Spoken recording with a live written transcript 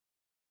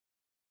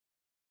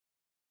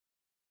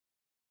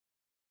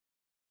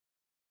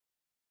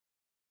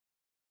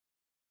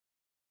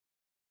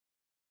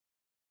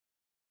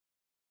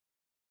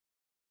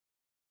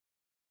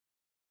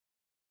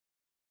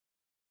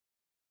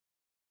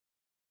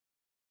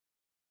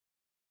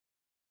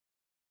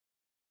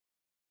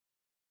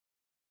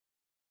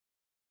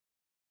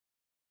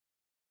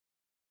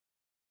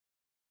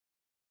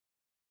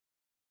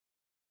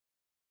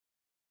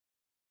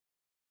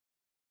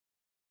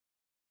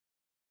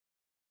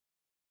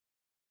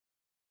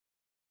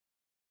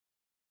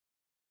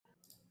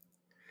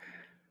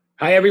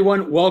Hi,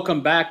 everyone.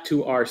 Welcome back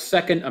to our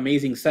second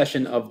amazing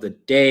session of the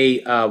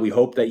day. We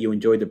hope that you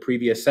enjoyed the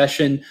previous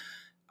session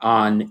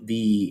on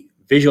the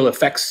visual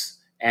effects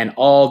and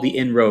all the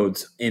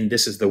inroads in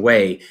This Is the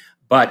Way.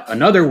 But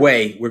another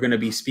way we're going to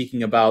be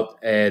speaking about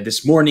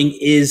this morning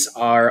is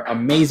our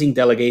amazing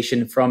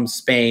delegation from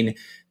Spain.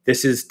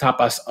 This is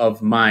Tapas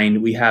of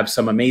Mind. We have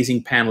some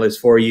amazing panelists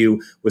for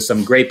you with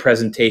some great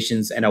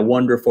presentations and a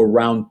wonderful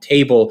round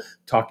table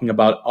talking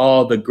about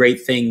all the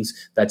great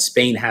things that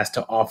Spain has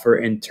to offer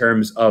in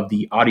terms of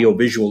the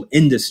audiovisual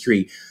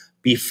industry.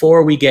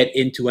 Before we get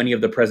into any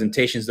of the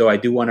presentations, though, I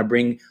do want to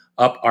bring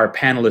up our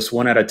panelists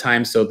one at a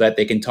time so that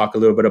they can talk a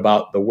little bit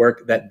about the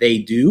work that they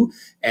do.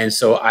 And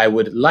so I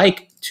would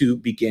like to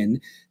begin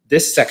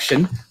this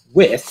section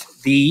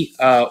with the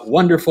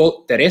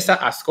wonderful Teresa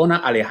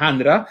Azcona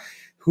Alejandra,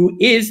 who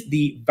is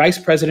the Vice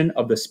President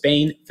of the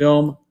Spain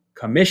Film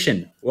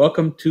Commission.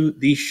 Welcome to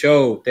the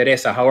show,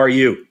 Teresa. How are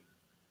you?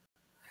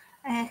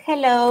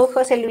 Hello,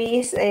 José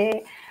Luis.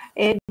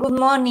 Good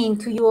morning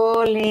to you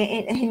all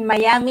in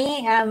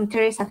Miami. I'm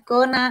Teresa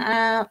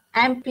Azcona.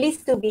 I'm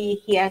pleased to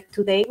be here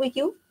today with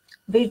you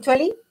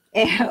virtually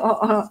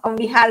on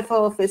behalf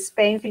of the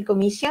Spain Film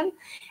Commission.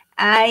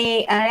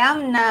 I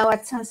am now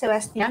at San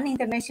Sebastian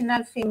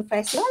International Film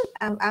Festival.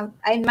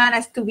 I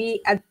managed to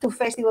be at two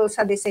festivals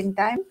at the same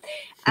time.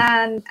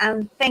 And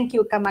thank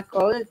you,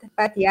 Camacol,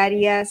 Patti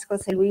Arias,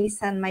 José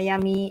Luis, and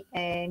Miami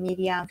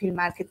Media and Film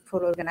Market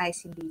for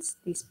organizing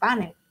this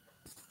panel.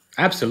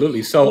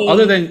 Absolutely. So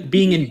other than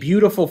being in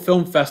beautiful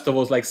film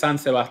festivals like San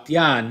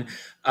Sebastian,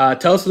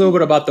 tell us a little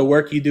bit about the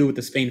work you do with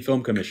the Spain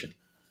Film Commission.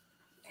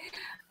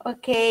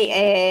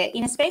 Okay,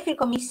 in Spain Film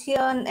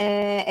Commission,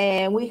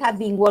 we have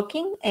been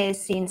working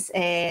since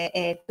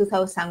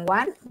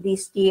 2001.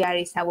 This year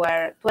is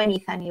our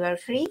 20th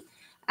anniversary.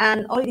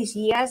 And all these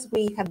years,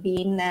 we have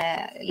been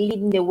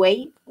leading the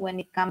way when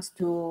it comes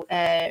to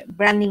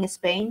branding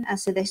Spain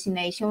as a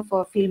destination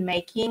for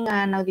filmmaking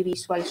and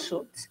audiovisual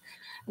shoots.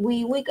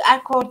 We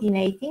are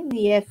coordinating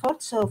the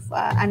efforts of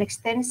an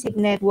extensive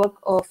network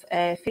of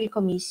film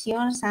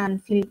commissions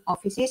and film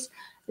offices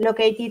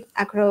located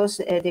across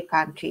the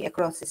country,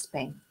 across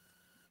Spain.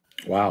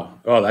 Wow.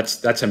 Oh,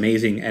 that's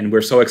amazing. And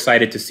we're so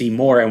excited to see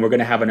more. And we're going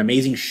to have an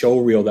amazing show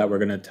reel that we're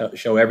going to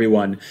show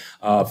everyone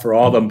for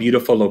all the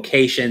beautiful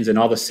locations and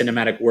all the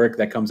cinematic work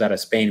that comes out of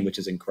Spain, which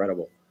is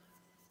incredible.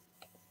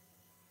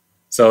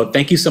 So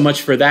thank you so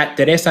much for that.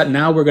 Teresa,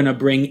 now we're going to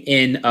bring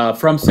in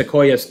from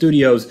Secuoya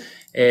Studios.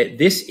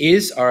 This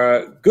is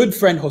our good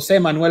friend,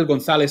 José Manuel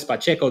González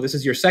Pacheco. This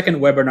is your second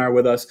webinar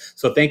with us.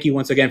 So thank you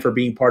once again for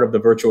being part of the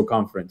virtual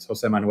conference.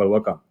 José Manuel,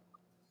 welcome.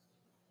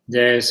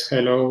 Yes,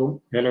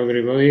 hello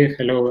everybody.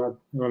 Hello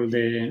all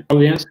the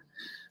audience.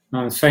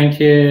 And thank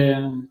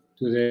you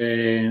to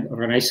the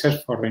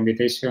organizers for the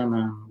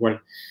invitation. Well,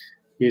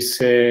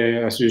 it's,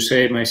 as you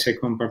say, my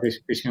second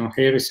participation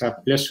here. It's a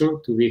pleasure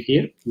to be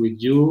here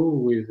with you,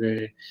 with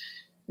the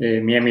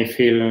Miami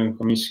Film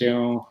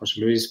Commission,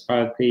 José Luis,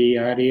 Patti,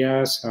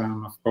 Arias,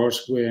 and of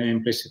course,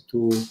 I'm pleased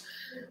to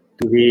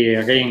be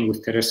again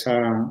with Teresa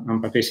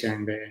and Patricia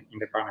in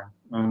the panel.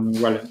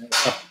 And well,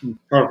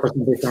 for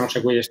presentation of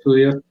Secuoya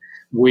Studios,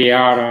 we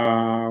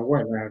are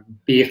a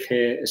big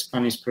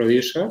Spanish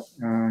producer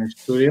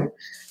studio.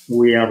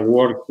 We are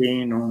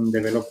working on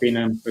developing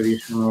and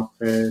producing of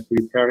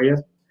TV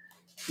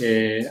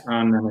series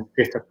and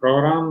unexpected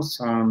programs.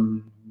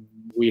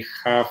 We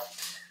have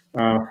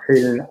a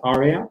film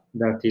area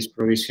that is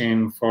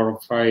producing 4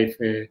 or 5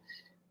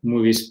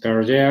 movies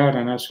per year,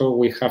 and also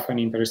we have an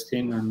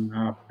interesting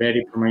and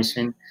very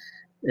promising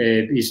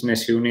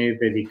business unit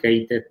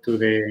dedicated to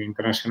the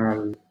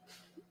international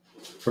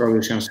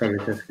production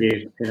services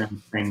here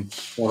in Spain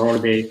for all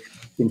the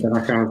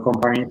international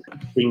companies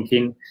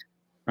thinking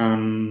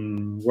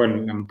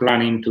and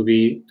planning to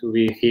be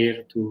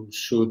here to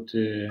shoot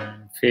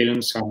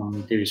films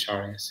and TV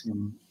series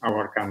in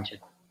our country.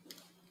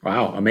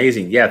 Wow,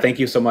 amazing. Yeah, thank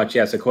you so much.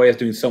 Yeah, Secuoya is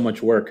doing so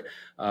much work,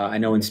 I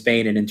know, in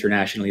Spain and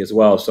internationally as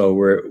well. So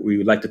we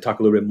would like to talk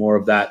a little bit more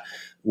of that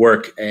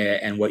work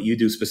and what you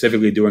do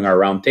specifically during our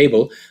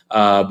roundtable.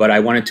 But I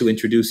wanted to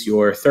introduce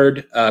your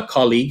third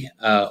colleague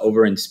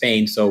over in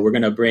Spain. So we're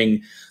going to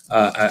bring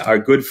our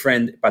good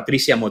friend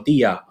Patricia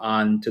Motilla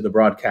on to the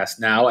broadcast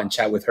now and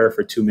chat with her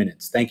for 2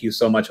 minutes. Thank you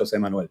so much, José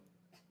Manuel.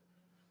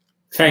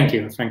 Thank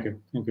you.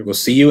 We'll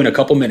see you in a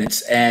couple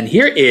minutes. And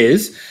here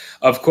is,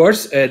 of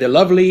course, the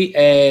lovely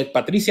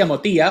Patricia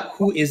Motilla,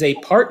 who is a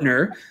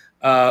partner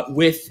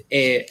with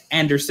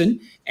Andersen,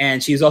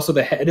 and she's also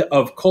the head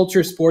of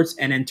culture, sports,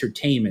 and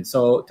entertainment.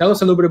 So tell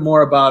us a little bit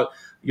more about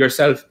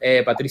yourself,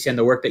 Patricia, and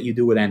the work that you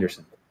do with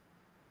Andersen.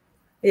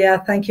 Yeah,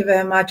 thank you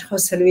very much,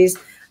 José Luis.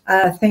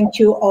 Thank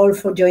you all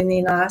for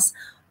joining us.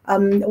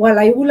 Well,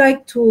 I would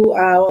like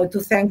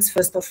to thank,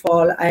 first of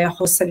all,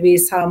 José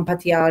Luis and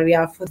Patti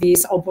Arias for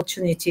this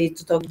opportunity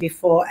to talk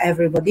before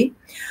everybody.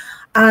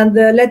 And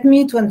let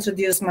me to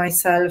introduce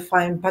myself.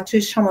 I'm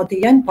Patricia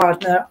Motilla,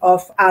 partner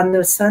of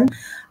Andersen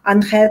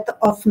and head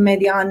of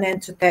media and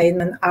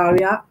entertainment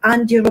area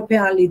and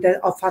European leader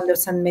of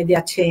Andersen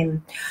media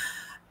team.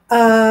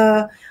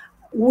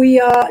 We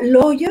are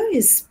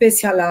lawyers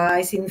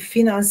specialized in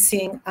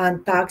financing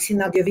and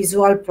taxing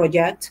audiovisual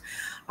projects,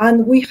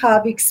 and we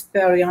have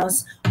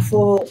experience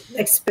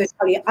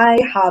I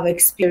have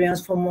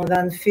experience for more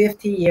than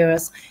 50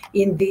 years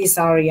in this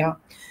area.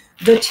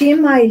 The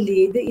team I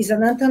lead is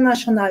an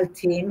international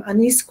team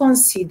and is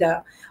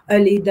considered a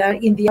leader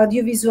in the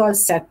audiovisual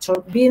sector,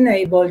 being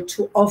able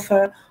to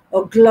offer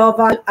a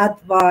global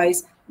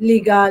advice,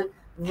 legal,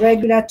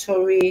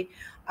 regulatory,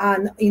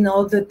 and in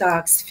all the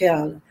tax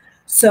field.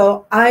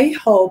 So I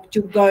hope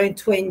you're going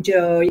to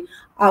enjoy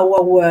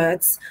our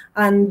words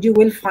and you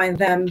will find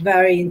them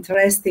very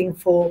interesting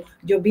for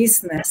your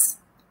business.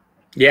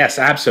 Yes,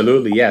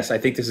 absolutely. Yes, I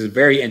think this is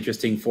very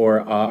interesting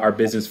for our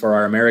business, for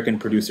our American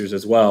producers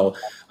as well,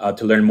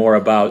 to learn more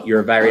about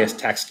your various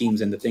tax schemes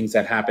and the things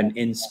that happen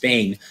in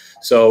Spain.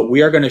 So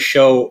we are going to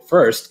show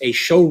first a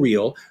show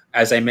reel,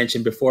 as I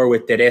mentioned before,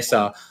 with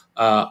Teresa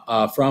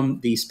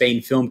from the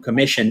Spain Film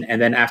Commission. And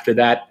then after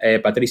that,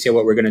 Patricia,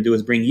 what we're going to do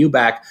is bring you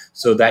back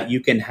so that you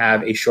can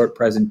have a short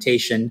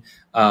presentation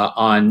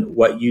on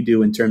what you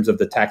do in terms of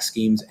the tax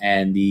schemes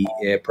and the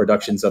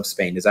productions of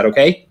Spain. Is that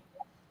okay?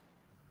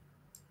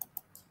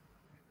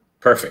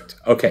 Perfect.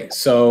 Okay,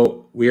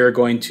 so we are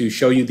going to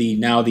show you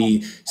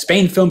the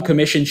Spain Film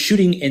Commission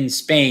Shooting in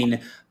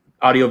Spain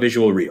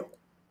audiovisual reel.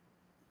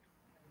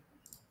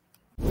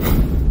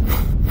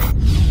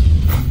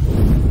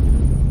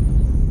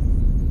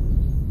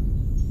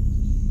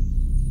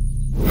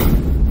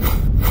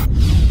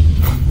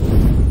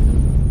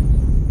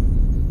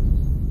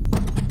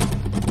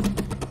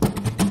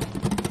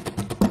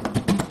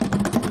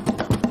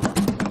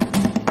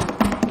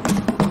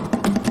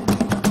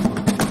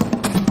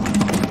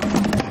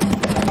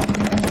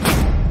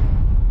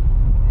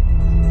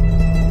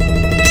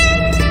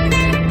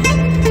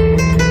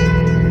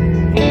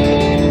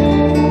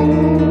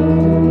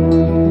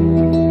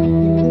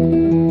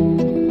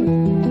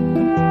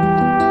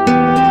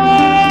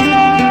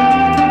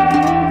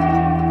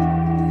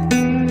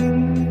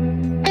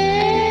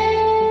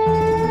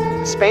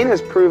 Spain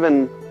has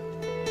proven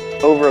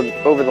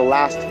over the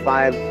last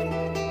 5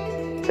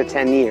 to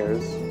 10 years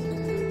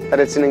that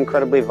it's an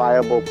incredibly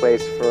viable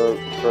place for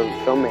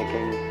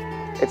filmmaking.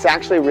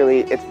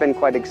 It's been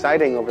quite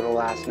exciting over the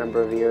last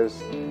number of years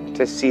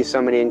to see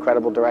so many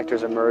incredible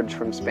directors emerge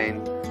from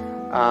Spain,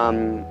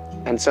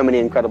 and so many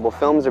incredible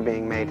films are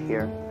being made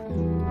here.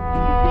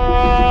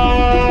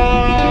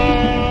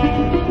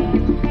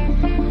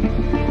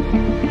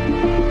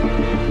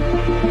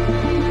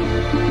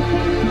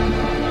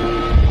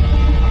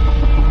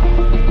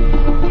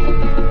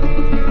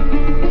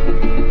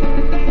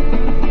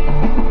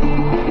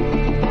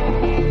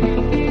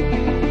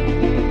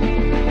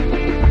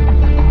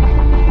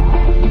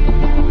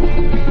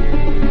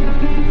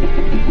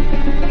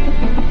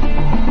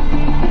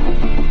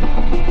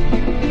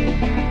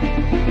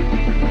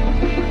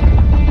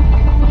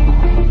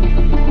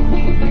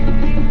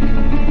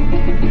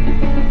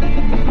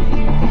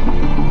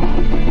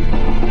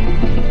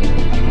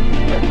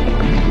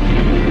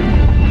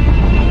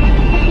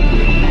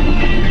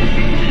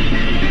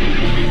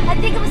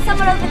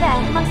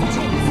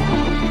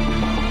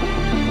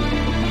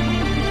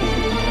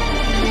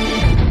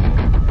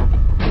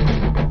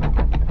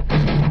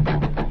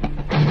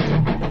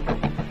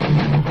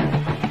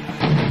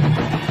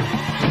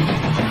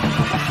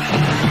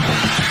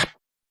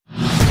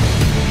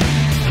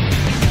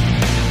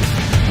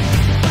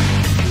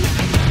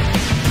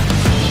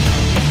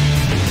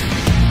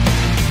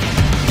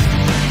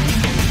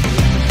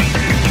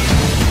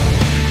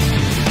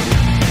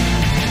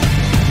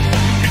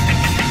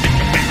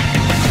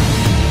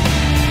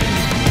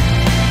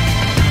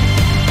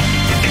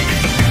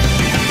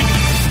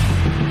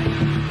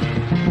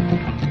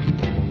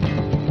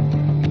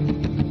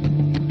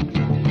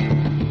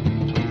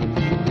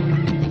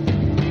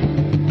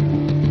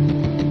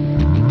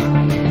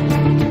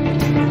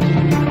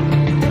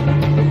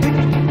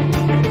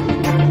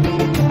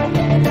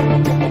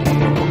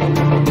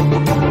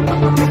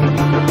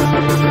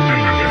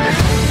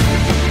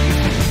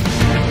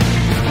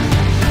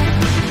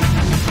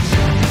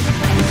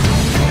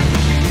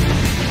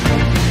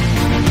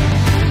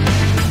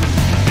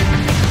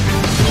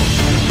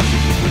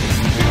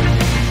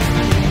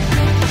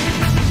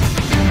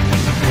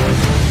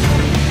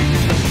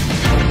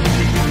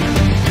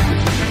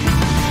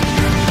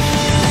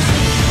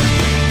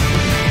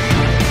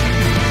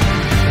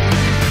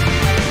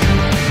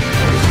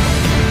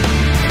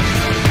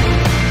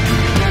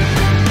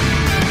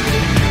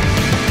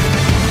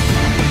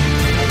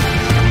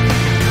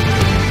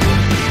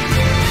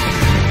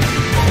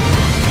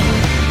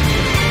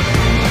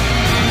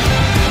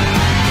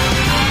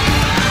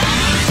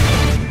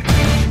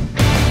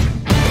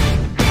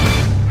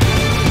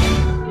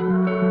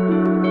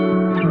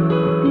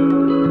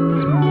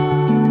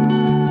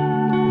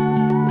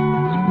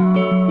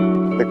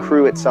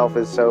 crew itself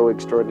is so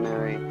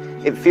extraordinary.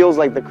 It feels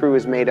like the crew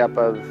is made up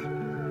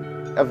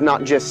of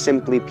not just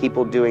simply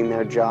people doing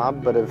their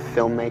job, but of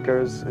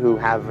filmmakers who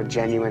have a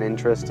genuine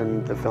interest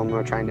in the film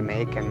we're trying to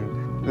make.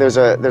 And There's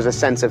a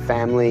sense of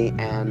family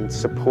and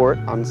support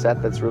on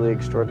set that's really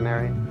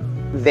extraordinary.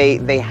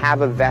 They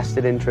have a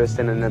vested interest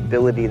and an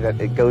ability that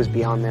it goes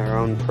beyond their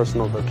own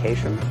personal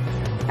vocation,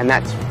 and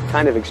that's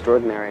kind of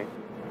extraordinary.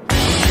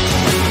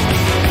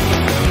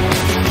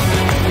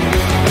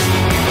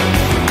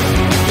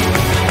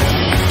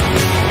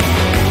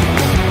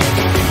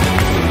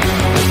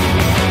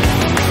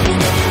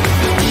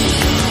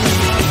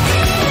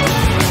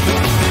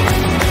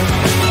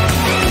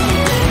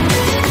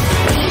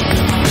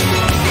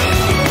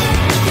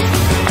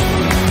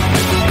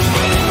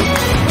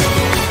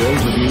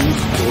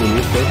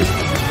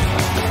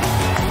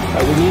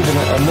 We need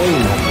a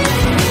name.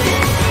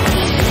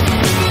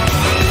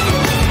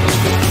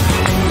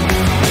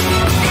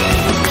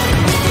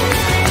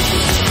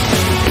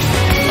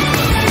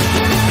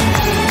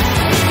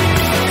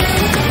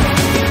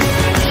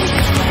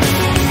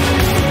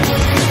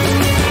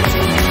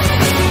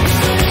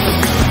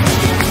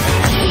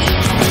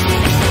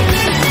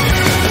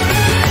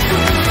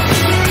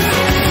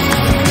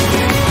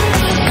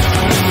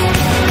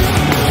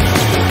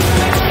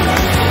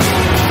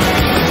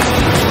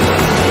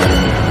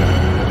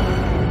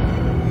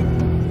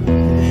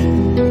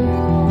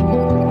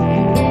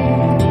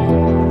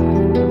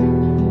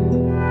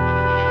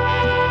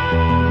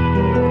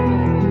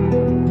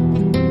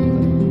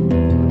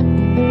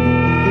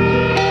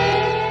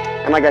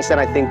 Like I said,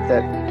 I think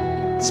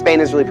that Spain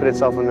has really put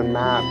itself on the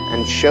map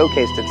and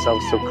showcased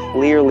itself so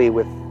clearly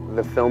with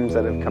the films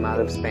that have come out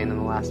of Spain in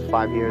the last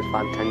 10 years.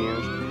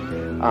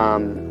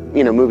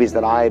 You know, movies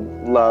that I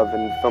love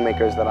and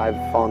filmmakers that I've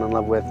fallen in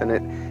love with, and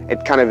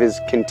it kind of is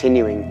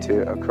continuing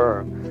to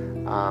occur.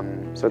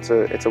 So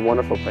it's a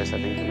wonderful place,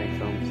 I think, to make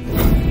films.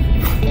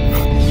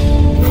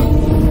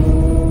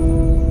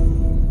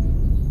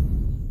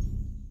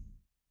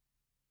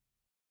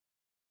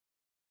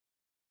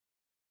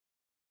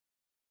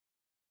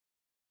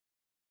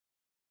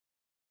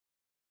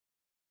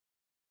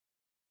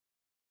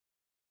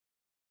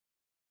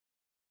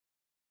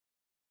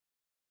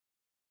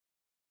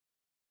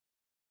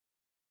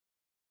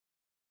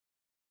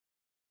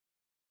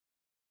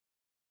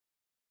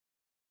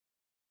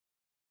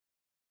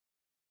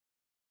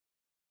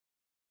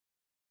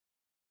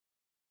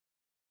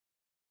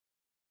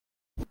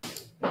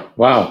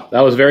 Wow, that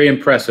was very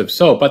impressive.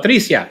 So,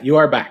 Patricia, you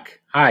are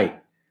back. Hi.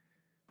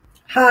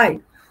 Hi.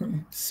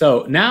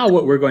 So now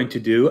what we're going to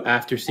do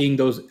after seeing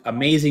those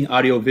amazing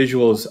audio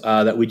visuals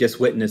that we just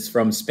witnessed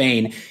from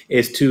Spain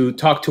is to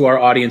talk to our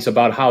audience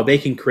about how they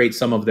can create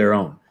some of their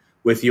own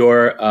with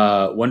your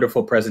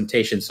wonderful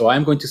presentation. So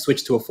I'm going to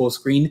switch to a full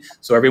screen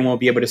so everyone will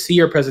be able to see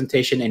your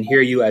presentation and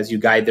hear you as you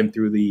guide them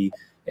through the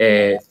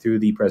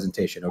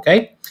presentation,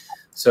 okay?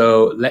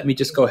 So let me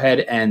just go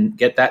ahead and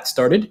get that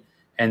started.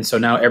 And so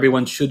now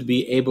everyone should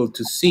be able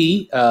to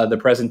see the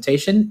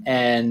presentation.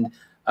 And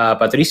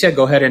Patricia,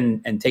 go ahead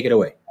and take it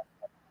away.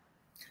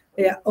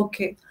 Yeah,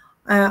 okay.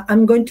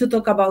 I'm going to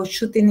talk about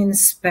shooting in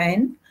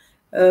Spain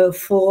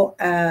for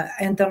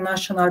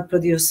international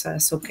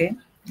producers, okay?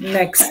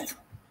 Next.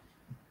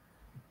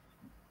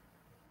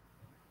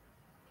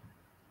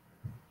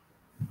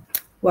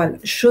 Well,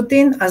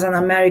 shooting as an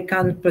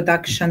American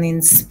production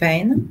in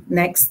Spain.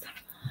 Next.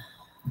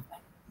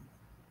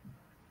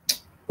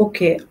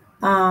 Okay.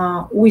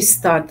 We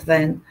start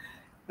then.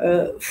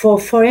 For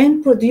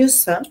foreign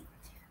producer,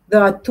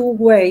 there are two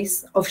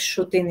ways of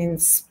shooting in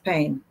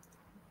Spain.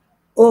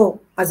 Or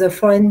as a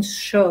foreign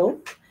show,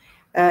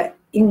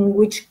 in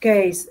which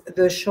case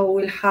the show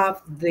will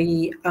have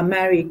the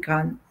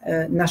American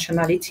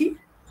nationality,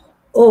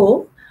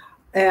 or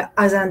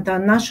as an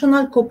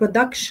international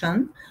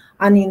co-production,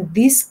 and in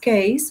this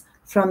case,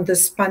 from the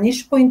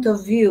Spanish point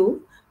of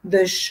view,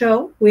 the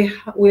show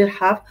will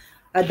have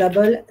a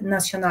double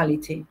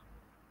nationality.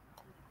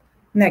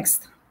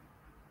 Next.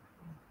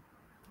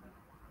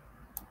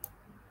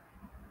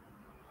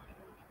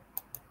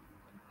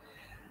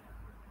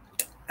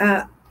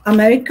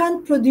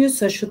 American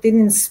producer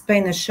shooting in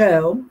Spain a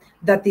show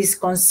that is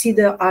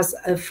considered as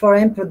a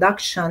foreign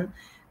production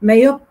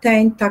may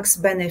obtain tax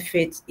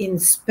benefits in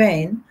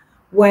Spain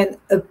when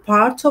a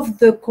part of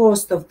the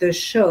cost of the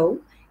show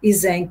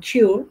is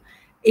incurred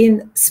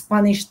in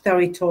Spanish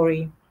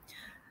territory.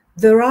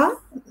 There are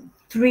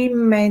three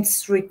main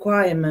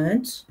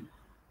requirements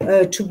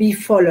to be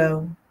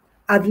followed.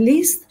 At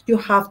least you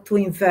have to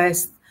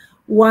invest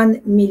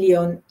 1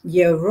 million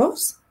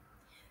euros.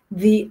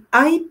 The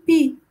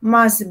IP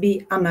must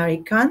be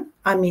American.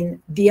 I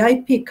mean, the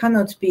IP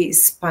cannot be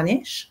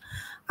Spanish.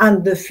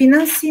 And the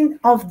financing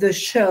of the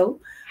show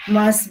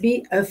must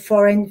be a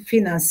foreign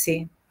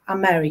financing,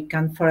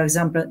 American, for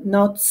example,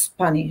 not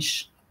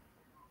Spanish.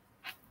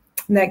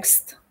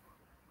 Next.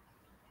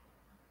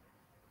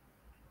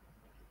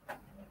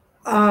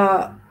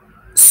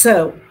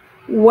 So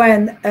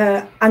when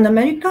an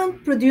American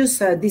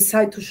producer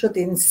decides to shoot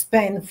in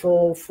Spain,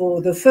 for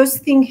the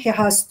first thing he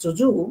has to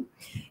do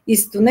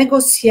is to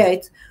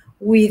negotiate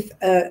with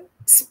a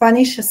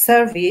Spanish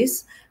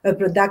service, a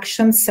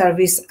production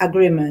service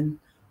agreement,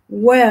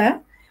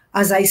 where,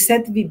 as I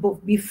said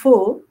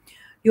before,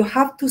 you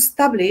have to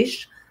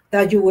establish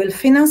that you will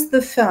finance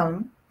the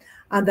film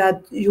and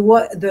that you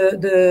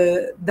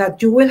that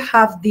you will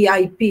have the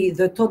IP,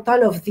 the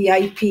total of the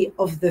IP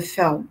of the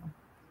film.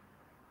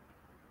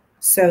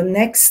 So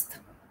next.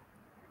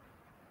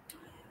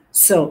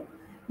 So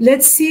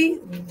let's see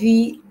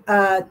the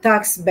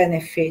tax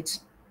benefit.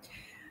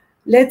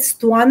 Let's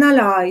to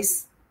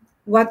analyze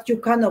what you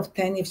can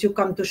obtain if you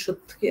come to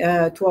shoot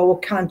to our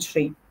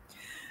country.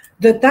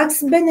 The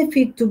tax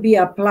benefit to be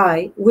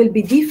applied will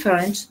be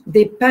different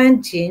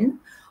depending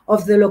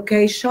of the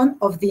location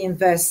of the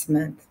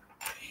investment.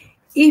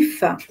 If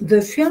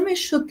the film is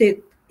shot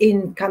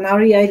in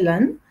Canary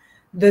Island,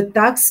 the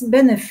tax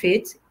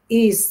benefit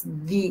is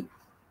the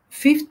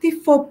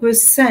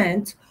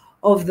 54%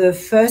 of the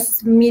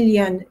first €1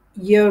 million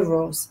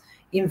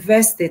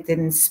invested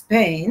in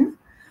Spain,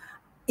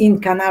 in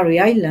Canary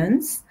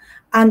Islands,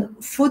 and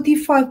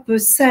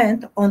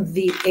 45% on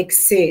the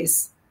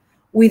excess,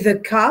 with a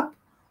cap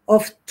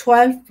of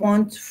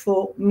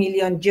 €12.4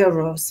 million.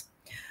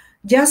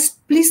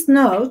 Just please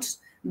note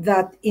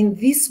that in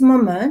this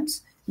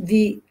moment,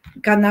 the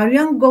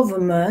Canarian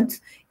government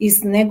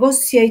is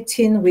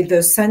negotiating with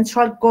the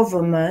central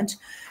government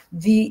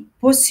the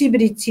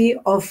possibility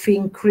of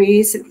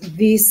increase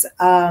this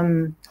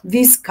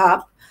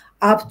cap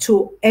up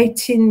to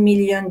 €18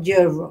 million.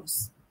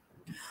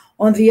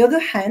 On the other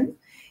hand,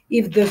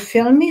 if the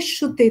film is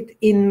shot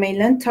in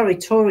mainland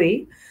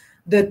territory,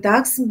 the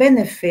tax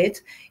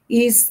benefit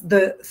is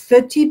the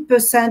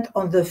 30%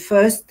 on the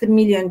first €1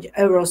 million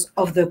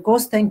of the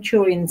cost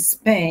incurred in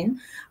Spain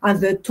and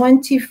the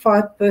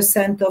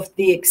 25% of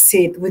the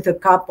exceed with a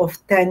cap of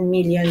 €10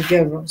 million.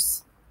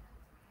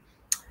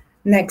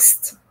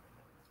 Next.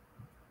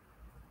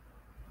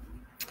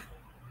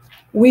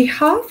 We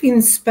have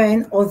in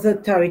Spain other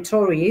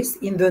territories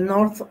in the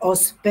north of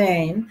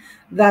Spain,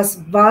 that's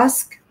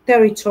Basque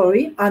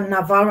territory and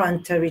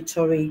Navarran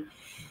territory.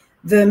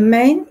 The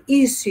main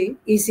issue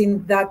is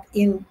in that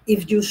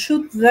if you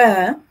shoot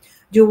there,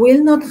 you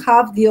will not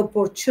have the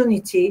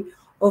opportunity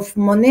of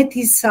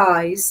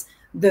monetize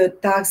the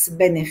tax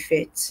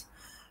benefit.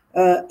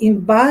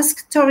 In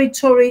Basque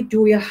territory,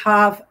 you will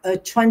have a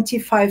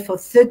 25 or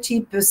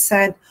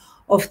 30%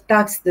 of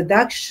tax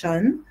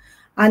deduction,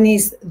 and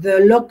is the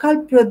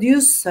local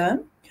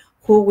producer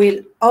who will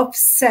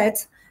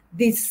offset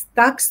this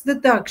tax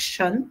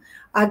deduction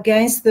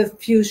against the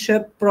future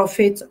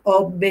profit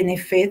or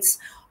benefits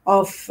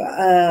of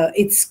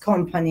its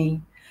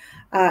company.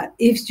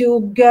 If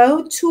you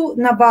go to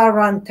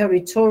Navarran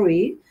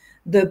territory,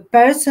 the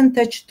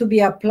percentage to be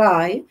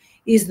applied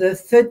is the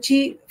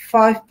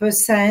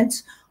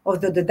 35% of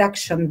the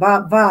deduction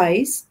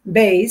base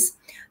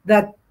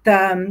that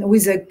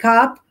with a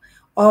cap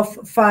of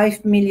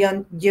 €5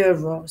 million.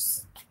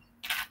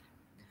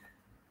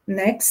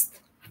 Next.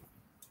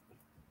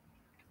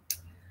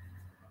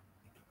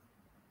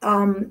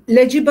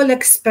 Legible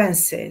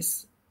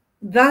expenses.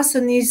 That's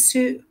an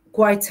issue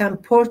quite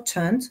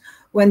important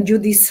when you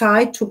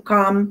decide to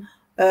come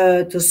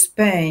to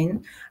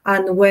Spain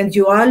and when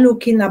you are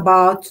looking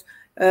about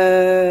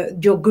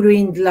your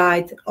green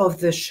light of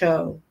the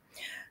show.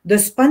 The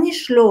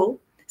Spanish law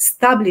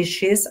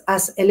establishes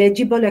as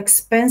eligible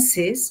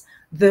expenses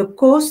the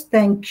cost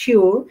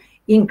incurred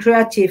in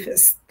creative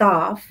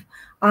staff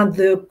and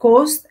the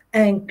cost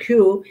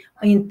incurred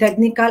in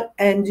technical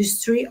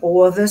industry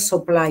or other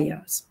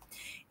suppliers.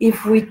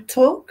 If we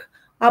talk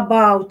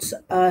about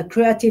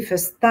creative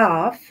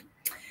staff,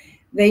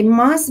 they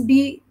must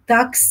be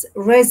tax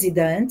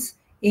residents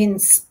in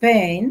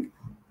Spain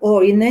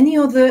or in any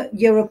other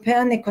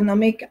European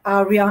Economic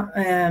Area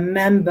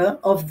member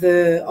of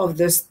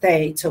the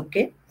state,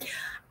 okay?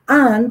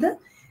 And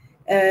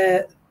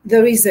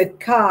there is a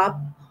cap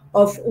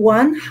of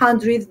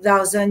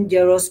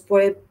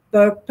 €100,000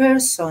 per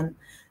person.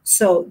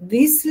 So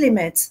these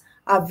limits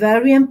are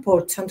very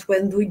important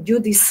when you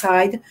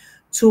decide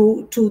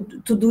to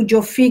do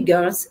your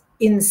figures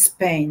in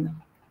Spain.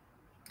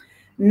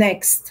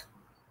 Next.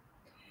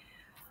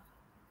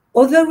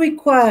 Other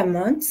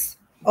requirements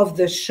of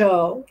the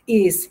show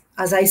is,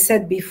 as I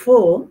said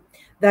before,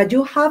 that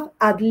you have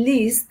at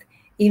least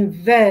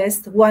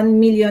invest €1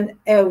 million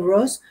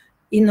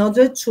in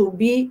order to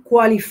be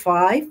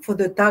qualified for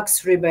the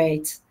tax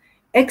rebate,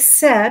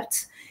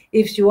 except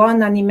if you are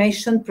an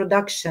animation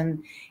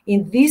production.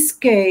 In this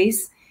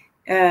case,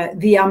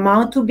 the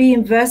amount to be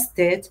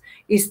invested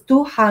is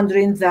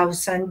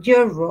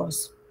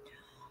 €200,000.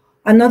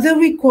 Another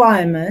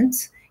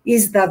requirement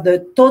is that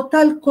the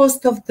total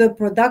cost of the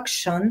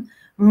production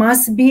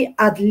must be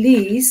at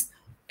least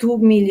 €2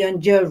 million.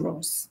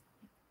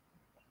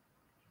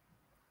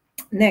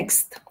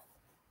 Next.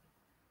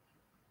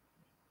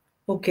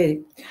 Okay,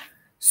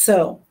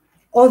 so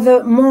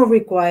other more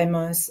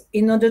requirements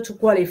in order to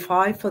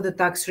qualify for the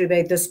tax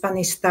rebate, the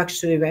Spanish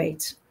tax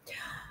rebate.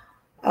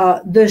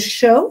 The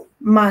show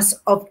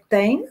must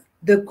obtain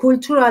the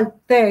cultural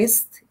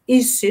test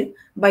issued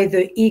by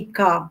the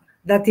ICA,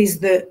 that is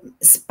the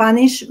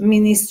Spanish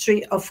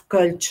Ministry of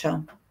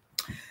Culture.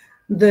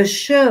 The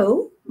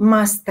show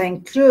must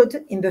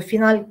include in the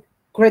final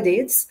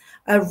credits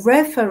a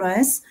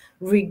reference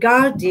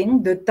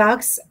regarding the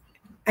tax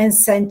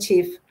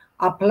incentive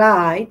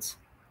applied,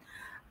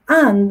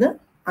 and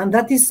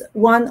that is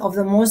one of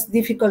the most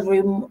difficult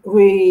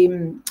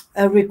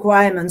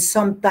requirements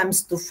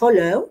sometimes to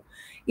follow,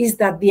 is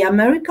that the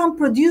American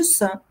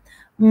producer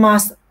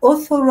must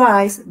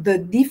authorize the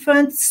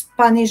different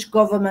Spanish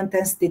government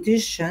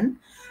institutions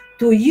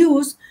to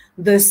use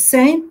the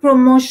same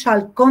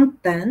promotional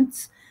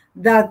content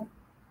that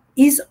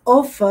is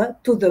offered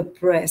to the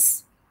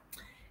press.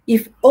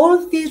 If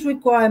all these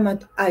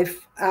requirements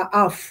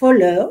are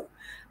followed,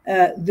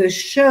 the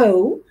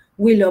show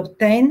will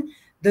obtain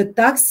the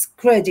tax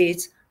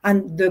credit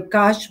and the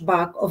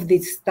cashback of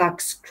this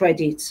tax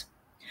credit.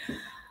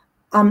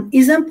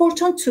 It's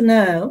important to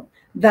know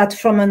that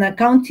from an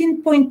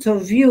accounting point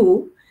of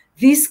view,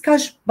 this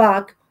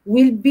cashback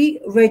will be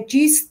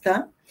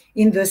registered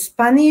in the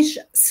Spanish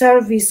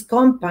service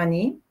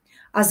company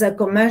as a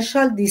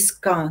commercial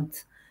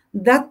discount.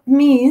 That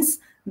means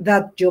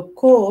that your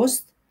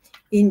cost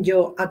in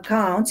your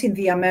account, in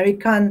the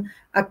American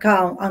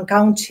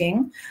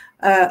accounting,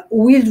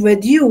 will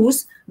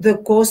reduce the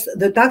cost,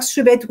 the tax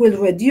rebate will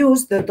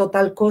reduce the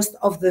total cost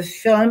of the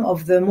film,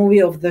 of the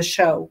movie, of the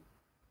show.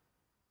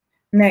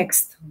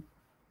 Next.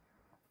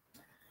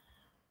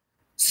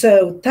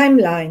 So,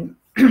 timeline.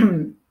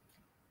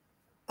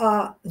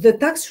 The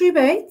tax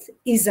rebate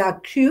is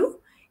accrued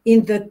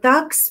in the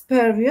tax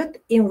period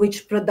in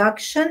which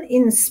production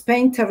in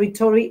Spain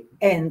territory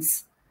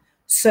ends.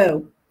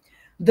 So,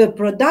 the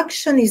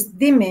production is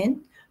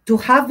deemed to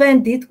have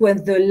ended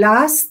when the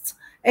last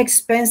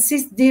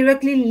expenses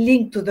directly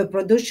linked to the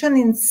production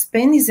in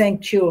Spain is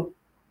incurred.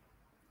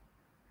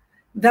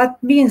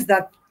 That means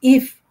that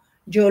if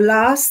your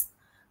last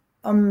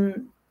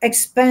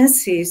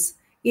expenses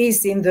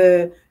is in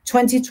the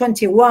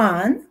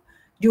 2021,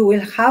 you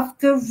will have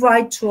the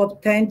right to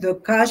obtain the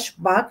cash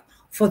back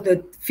for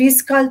the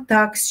fiscal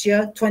tax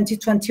year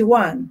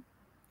 2021.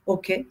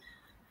 Okay.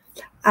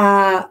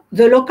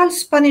 The local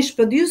Spanish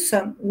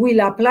producer will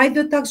apply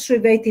the tax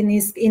rebate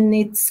in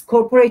its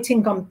corporate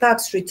income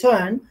tax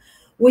return,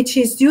 which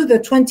is due the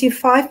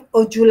 25th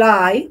of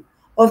July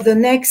of the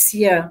next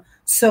year.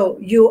 So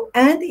you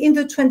end in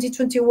the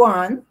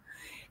 2021,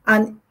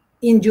 and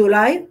in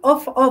July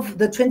of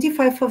the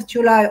 25th of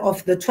July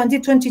of the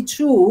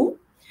 2022,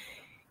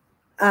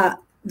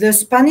 the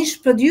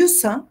Spanish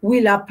producer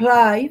will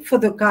apply for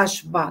the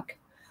cash back,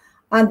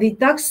 and the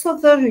tax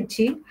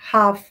authority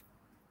have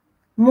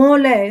more or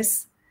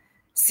less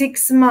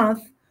 6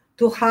 months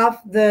to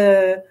have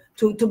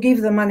to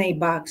give the money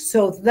back.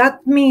 So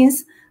that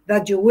means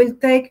that you will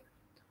take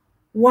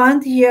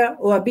 1 year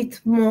or a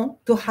bit more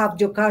to have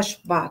your cash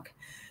back.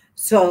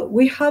 So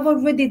we have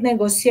already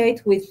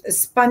negotiated with a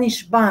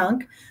Spanish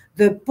bank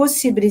the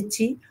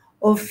possibility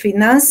of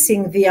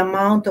financing the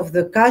amount of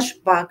the cash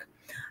back,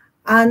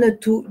 and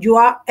you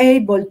are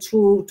able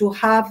to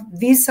have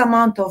this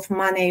amount of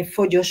money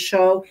for your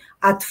show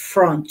at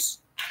front.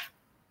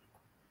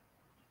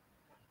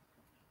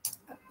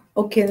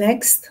 Okay,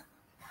 next.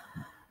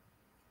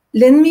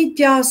 Let me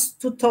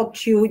just to talk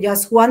to you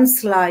just one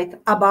slide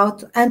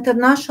about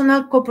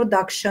international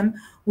co-production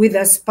with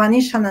a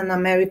Spanish and an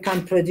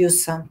American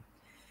producer.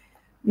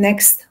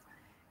 Next.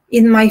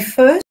 In my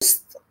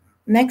first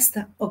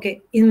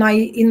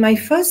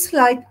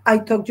slide, I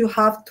told you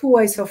have 2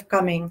 ways of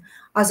coming,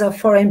 as a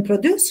foreign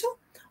producer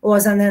or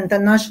as an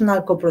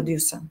international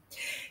co-producer.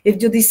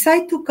 If you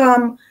decide to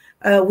come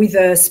with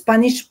a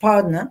Spanish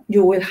partner,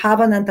 you will have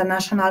an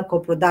international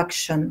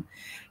co-production.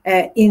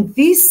 In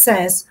this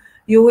sense,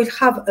 you will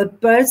have a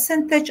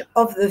percentage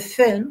of the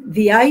film,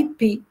 the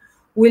IP,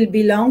 will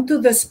belong to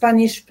the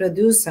Spanish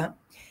producer.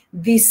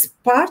 This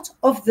part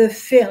of the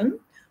film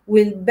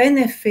will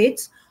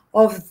benefit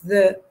of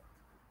the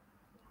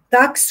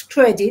tax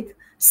credit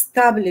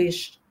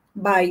established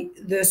by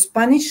the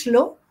Spanish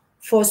law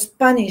for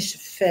Spanish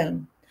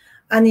film.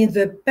 And in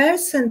the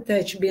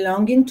percentage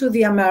belonging to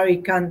the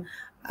American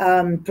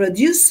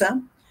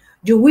producer,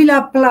 you will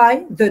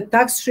apply the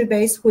tax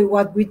rebates with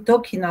what we're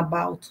talking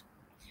about.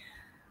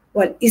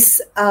 Well,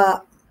 it's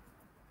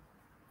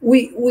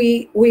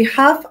we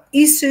have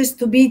issues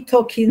to be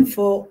talking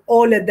for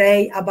all a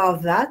day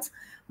about that,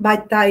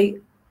 but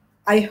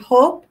I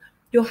hope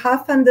you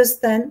have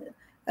understand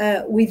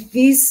with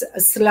this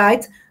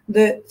slide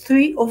the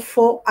 3 or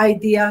 4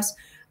 ideas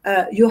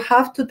you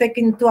have to take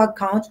into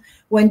account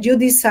when you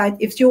decide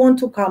if you want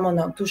to come or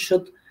not to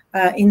shoot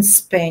in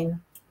Spain.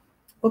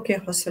 Okay,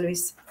 José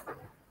Luis.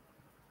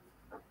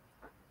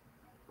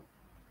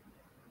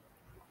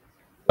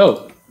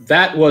 Oh,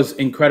 that was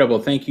incredible.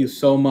 Thank you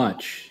so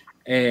much,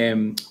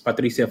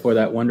 Patricia, for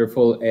that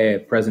wonderful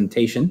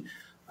presentation.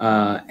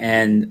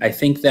 And I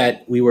think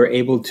that we were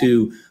able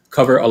to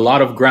cover a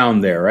lot of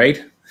ground there,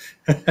 right?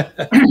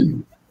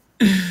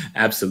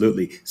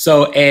 Absolutely.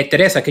 So,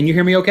 Teresa, can you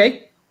hear me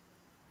okay?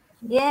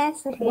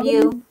 Yes, I hear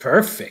you.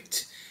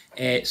 Perfect.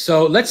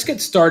 So let's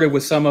get started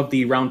with some of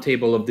the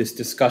roundtable of this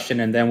discussion,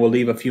 and then we'll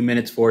leave a few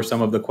minutes for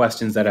some of the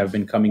questions that have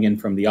been coming in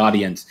from the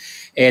audience.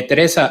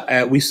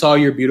 Teresa, we saw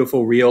your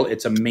beautiful reel.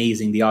 It's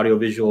amazing, the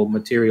audiovisual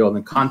material and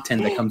the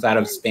content that comes out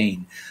of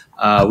Spain.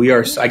 I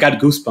got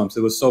goosebumps.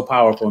 It was so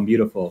powerful and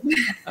beautiful,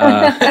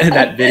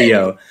 that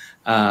video.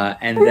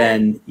 And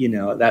then,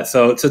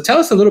 so tell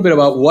us a little bit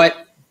about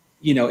what,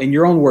 in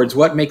your own words,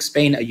 what makes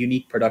Spain a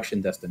unique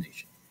production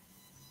destination?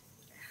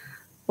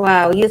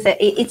 Wow, you said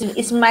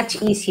it's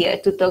much easier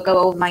to talk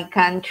about my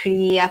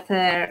country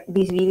after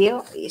this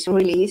video. It's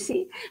really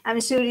easy.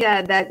 I'm sure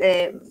that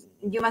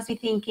you must be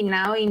thinking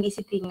now in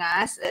visiting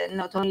us,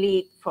 not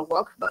only for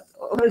work, but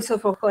also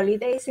for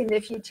holidays in the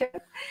future.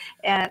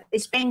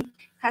 Spain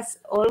has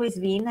always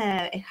been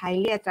a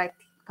highly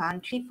attractive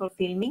country for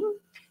filming,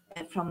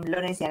 from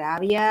Lawrence de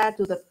Arabia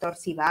to Dr.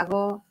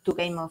 Zhivago to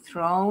Game of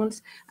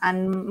Thrones,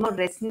 and more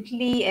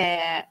recently,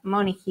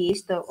 Money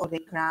Heist or The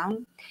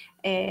Crown.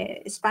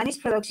 Spanish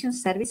production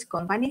service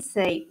companies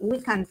say we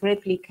can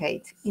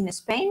replicate in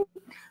Spain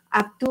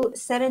up to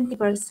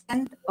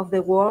 70% of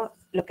the world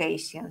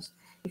locations.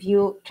 If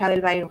you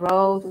travel by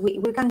road, we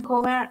can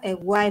cover a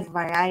wide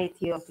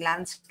variety of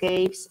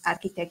landscapes,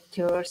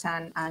 architectures,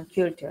 and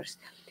cultures.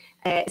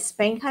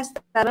 Spain has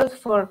traveled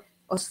for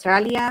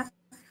Australia,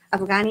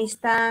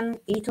 Afghanistan,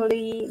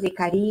 Italy, the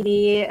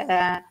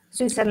Caribbean,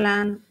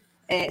 Switzerland,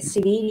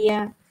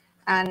 Sevilla,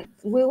 and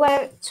we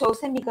were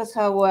chosen because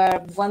of our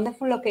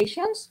wonderful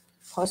locations,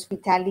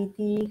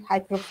 hospitality,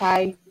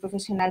 high-profile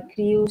professional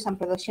crews and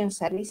production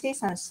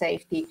services, and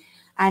safety.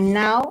 And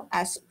now,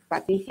 as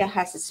Patricia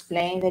has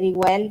explained very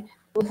well,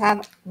 we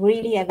have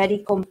really a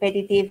very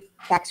competitive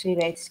tax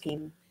rebate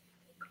scheme.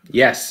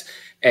 Yes,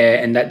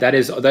 and that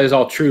is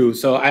all true.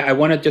 So I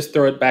want to just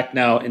throw it back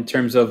now in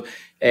terms of,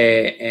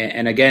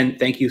 and again,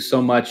 thank you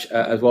so much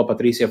as well,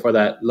 Patricia, for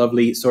that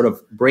lovely sort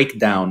of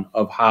breakdown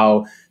of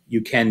how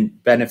you can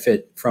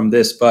benefit from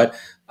this. But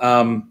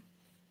can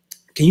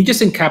you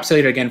just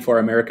encapsulate again for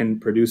American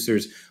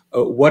producers,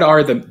 what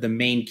are the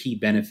main key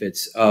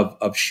benefits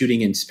of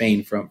shooting in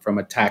Spain from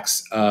a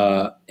tax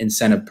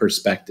incentive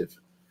perspective?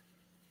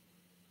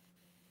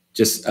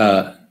 Just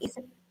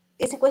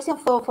it's a question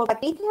for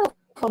Patricia or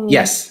for me?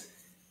 Yes.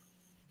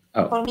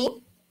 Oh. For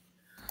me?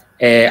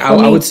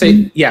 I would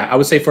say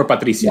for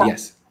Patricia. Yeah.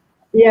 Yes.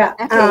 Yeah.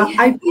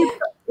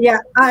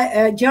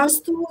 Okay.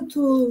 Just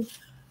to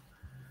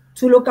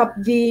look up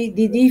the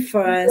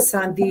difference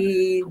and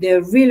the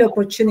real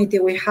opportunity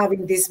we have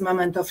in this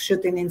moment of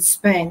shooting in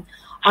Spain,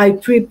 I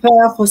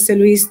prepare José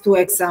Luis 2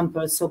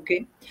 examples.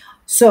 Okay,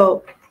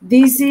 so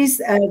this is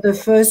the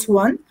first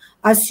one.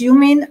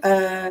 Assuming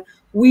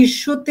we're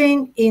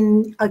shooting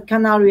in a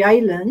Canary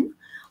Island,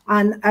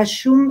 and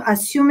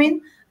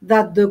assuming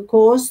that the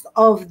cost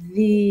of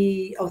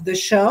the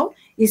show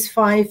is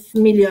 5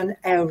 million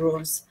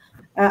euros.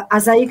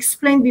 As I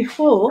explained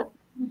before,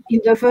 in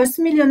the first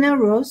million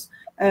euros,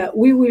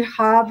 we will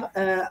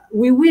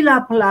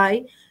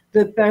apply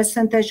the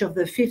percentage of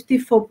the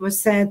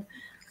 54%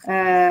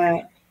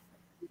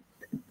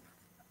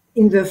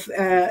 in the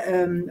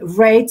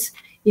rate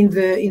in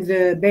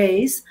the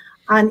base,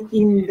 and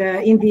in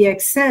the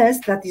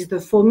excess, that is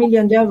the 4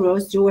 million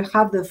euros, you will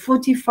have the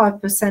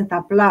 45%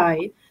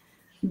 applied.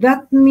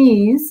 That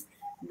means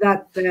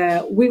that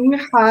we will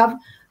have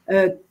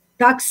a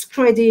tax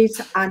credit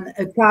and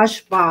a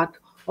cashback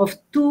of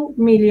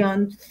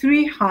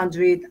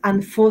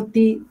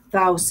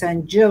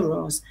 2,340,000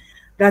 euros.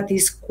 That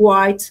is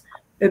quite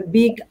a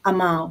big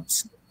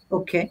amount.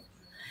 Okay.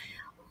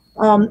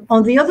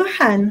 On the other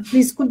hand,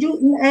 please, could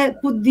you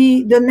put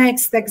the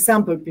next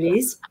example,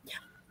 please?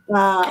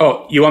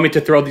 You want me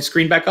to throw the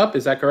screen back up?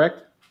 Is that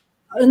correct?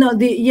 No.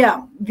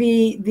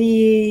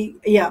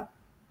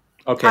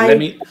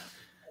 Okay.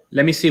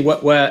 Let me see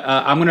what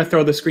I'm going to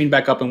throw the screen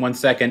back up in 1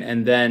 second,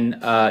 and then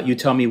you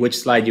tell me which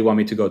slide you want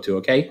me to go to.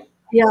 Okay.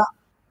 Yeah,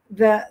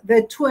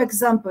 the two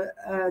example.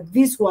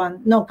 This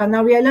one, no,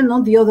 Canary Island,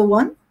 not the other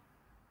one.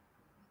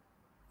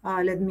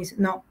 Let me see.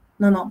 No.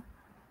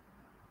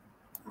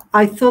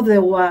 I thought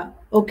there were.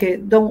 Okay,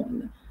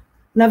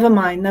 never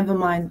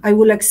mind. I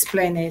will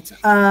explain it.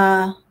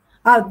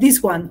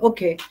 This one.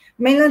 Okay,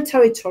 mainland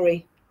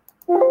territory.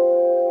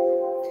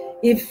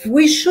 If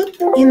we shoot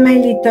in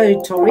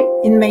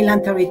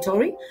mainland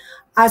territory,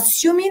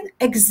 assuming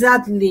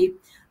exactly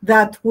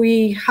that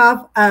we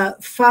have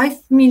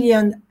 5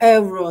 million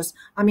euros,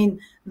 I mean,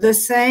 the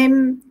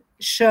same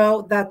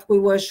show that we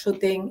were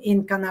shooting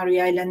in Canary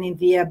Island in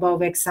the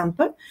above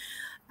example,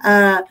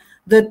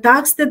 the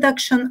tax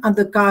deduction and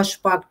the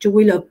cashback you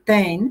will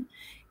obtain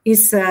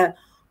is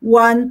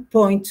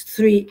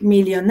 1.3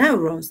 million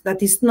euros.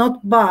 That is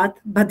not bad,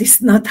 but it's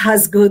not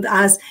as good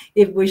as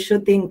if we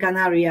shoot in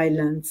Canary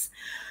Islands.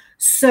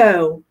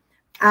 So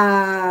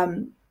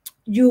when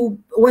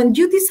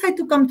you decide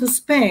to come to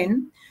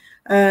Spain,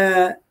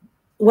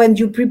 when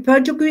you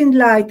prepare your green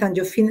light and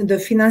the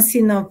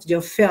financing of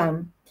your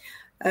film,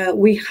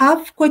 we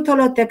have quite a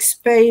lot of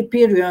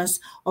experience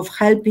of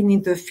helping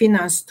in the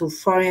finance to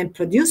foreign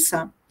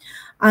producer.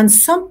 And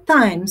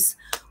sometimes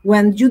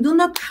when you do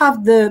not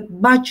have the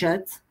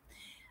budget,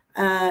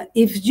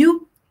 if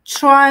you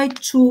try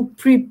to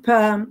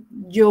prepare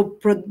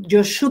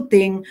your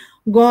shooting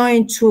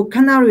going to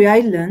Canary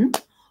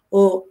Island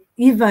or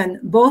even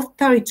both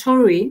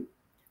territory,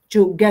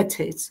 you get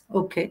it,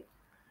 okay,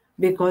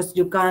 because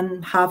you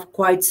can have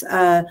quite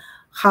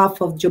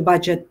half of your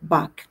budget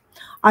back.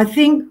 I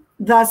think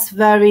that's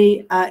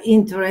very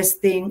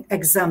interesting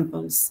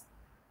examples.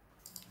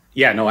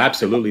 Yeah, no,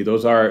 absolutely.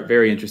 Those are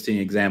very interesting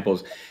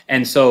examples.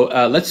 And so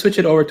let's switch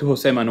it over to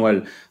Jose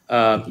Manuel.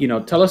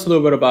 Tell us a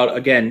little bit about,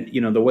 again,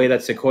 the way that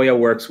Secuoya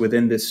works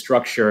within this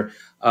structure,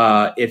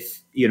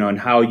 and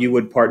how you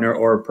would partner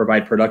or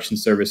provide production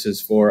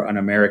services for an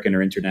American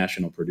or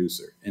international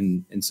producer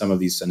in some of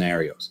these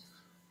scenarios.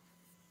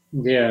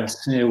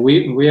 Yes,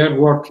 we are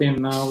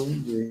working now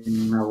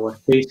in our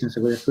case in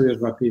Secuoya Studios,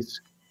 but it's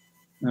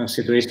a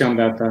situation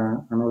that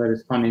another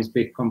Spanish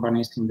big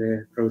companies in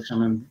the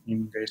production and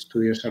in the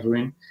studios are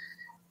doing.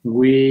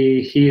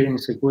 We here in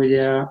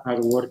Secuoya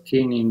are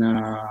working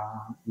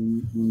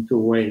in two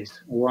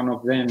ways. One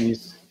of them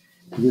is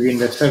giving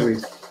the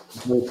service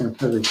to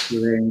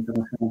the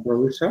international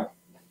producer.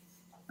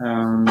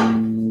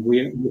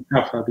 We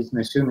have a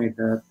business unit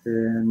that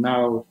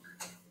now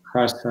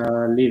has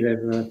a leader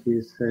that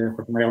is José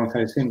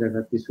González,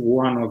 that is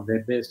one of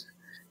the best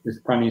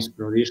Spanish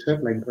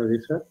line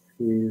producer.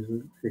 He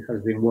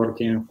has been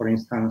working, for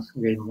instance,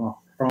 Game of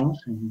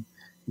Thrones in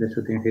the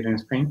shooting here in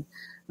Spain,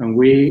 and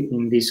we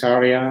in this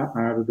area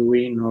are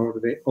doing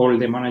all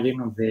the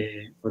managing of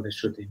the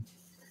shooting.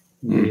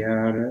 We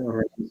are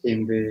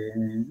organizing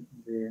the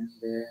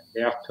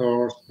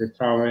actors, the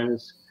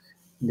travels,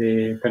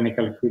 the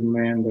technical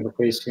equipment, the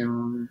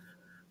location,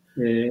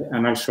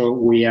 and also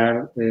we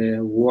are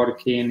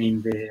working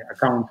in the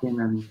accounting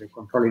and in the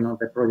controlling of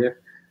the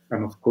project,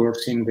 and of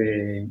course in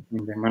the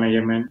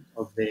management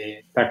of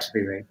the tax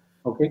rebate.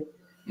 Okay,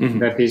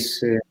 that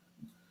is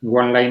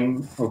one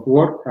line of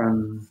work,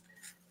 and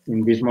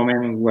in this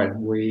moment, well,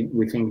 we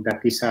think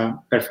that is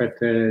a perfect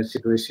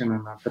situation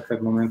and a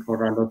perfect moment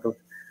for a lot of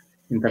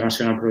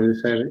international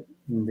producers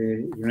in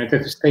the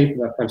United States,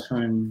 but also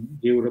in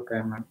Europe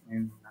and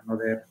in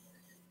another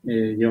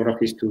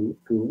geographies to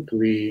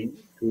be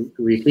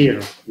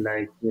here.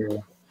 Like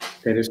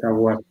Teresa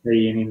was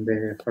saying in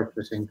the first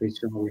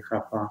presentation, we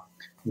have a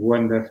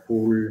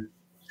wonderful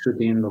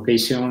shooting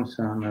locations,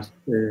 and as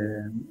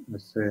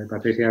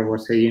Patricia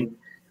was saying,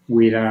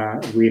 we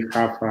have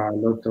a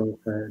lot of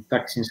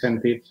tax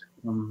incentives,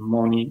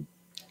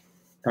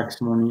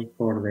 tax money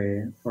for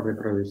the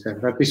producer.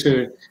 That is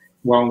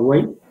one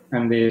way,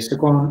 and the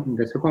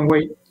second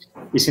way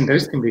is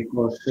interesting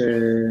because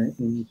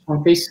in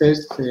some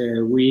cases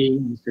we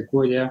in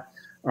Secuoya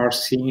are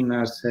seen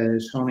as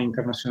some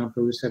international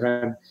producers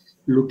are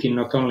looking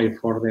not only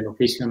for the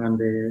location and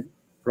the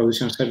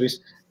production service,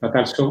 but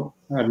also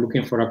are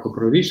looking for a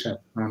co-producer.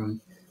 And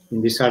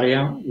in this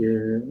area,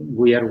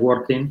 we are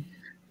working,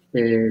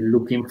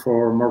 looking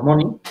for more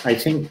money. I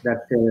think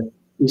that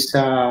it's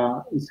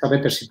a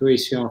better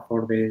situation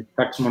for the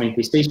tax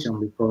monetization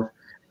because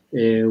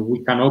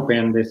we can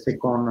open the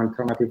second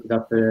alternative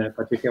that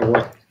Patricia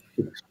was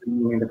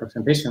explaining in the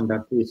presentation,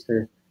 that is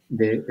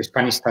the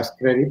Spanish tax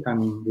credit,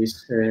 and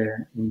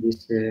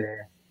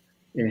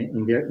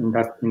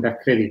in that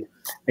credit,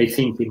 I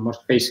think in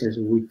most cases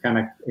we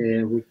can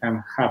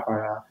have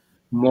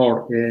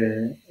more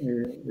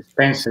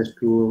expenses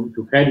to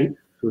credit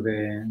to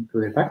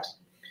the tax,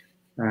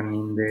 and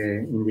in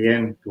the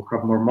end to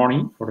have more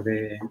money for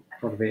the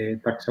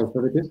tax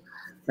authorities.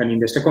 And in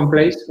the second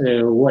place,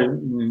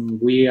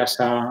 we as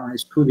a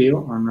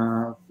studio and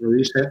a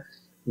producer,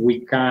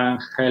 we can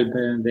help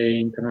the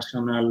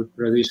international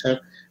producer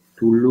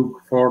to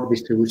look for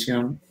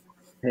distribution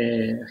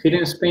here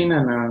in Spain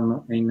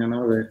and in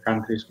other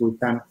countries. We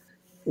can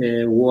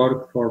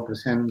work for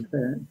presenting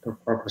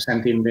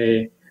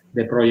the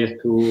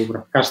project to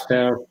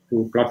broadcasters,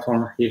 to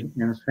platforms here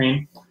in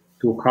Spain,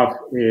 to have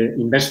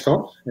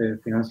investors,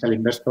 financial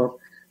investors,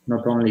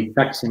 not only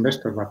tax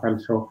investors, but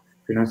also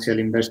financial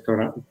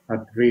investor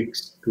at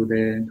risk to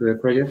the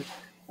project.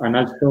 And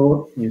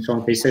also, in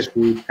some cases,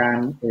 we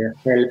can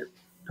help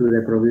to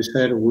the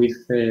producer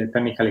with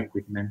technical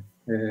equipment.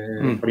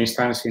 For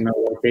instance, in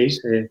our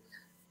case,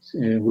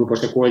 Grupo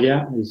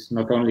Secuoya is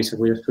not only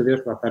Secuoya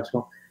Studios, but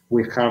also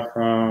we have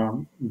a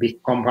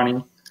big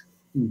company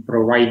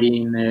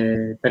providing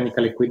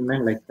technical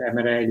equipment like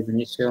camera,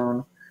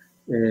 illumination,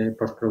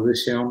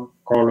 post-production,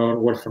 color,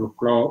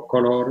 workflow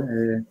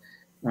color,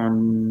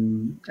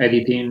 and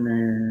editing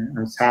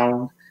and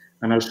sound.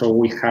 And also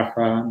we have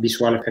a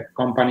visual effect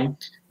company.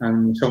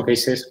 And in some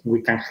cases,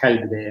 we can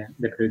help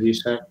the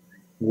producer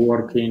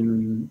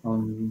working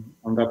on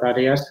that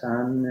areas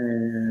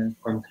and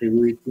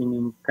contributing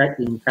in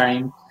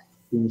kind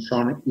in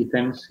some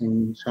items,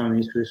 in some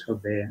issues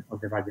of the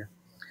budget.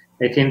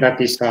 I think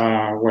that is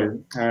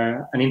an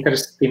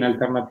interesting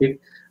alternative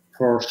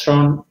for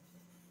some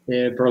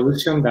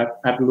production that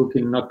are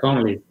looking not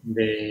only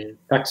the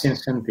tax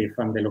incentive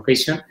and the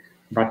location,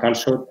 but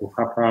also to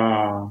have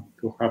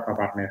a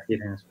partner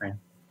here in Spain.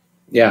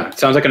 Yeah, it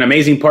sounds like an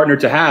amazing partner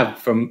to have,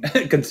 from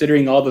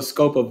considering all the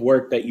scope of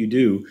work that you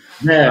do.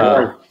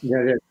 Yeah.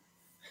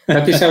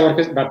 That is our,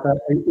 but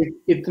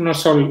it's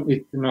not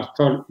only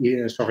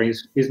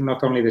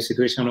the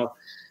situation of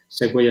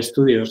Secuoya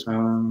Studios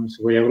and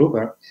Secuoya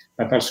Group,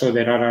 but also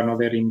there are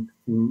another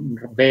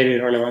very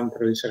relevant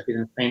producers here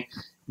in Spain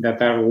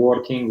that are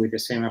working with the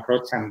same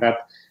approach and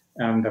that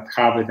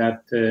have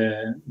that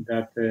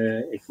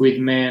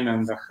equipment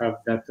and that have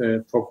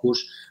that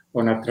focus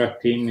on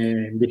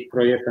attracting big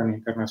projects and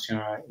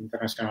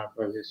international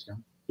projects.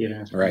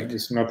 Here. Right.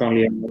 It's not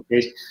only in the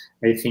case.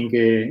 I think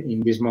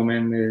in this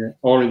moment,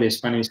 all the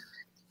Spanish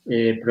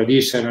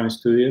producers and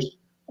studios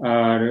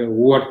are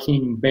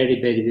working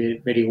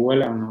very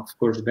well and, of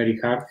course, very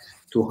hard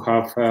to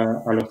have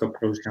a lot of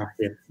production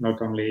here.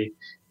 Not only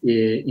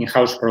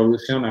in-house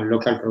production and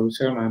local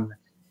production and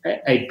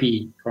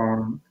IP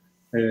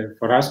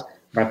for us,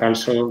 but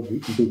also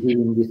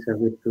giving this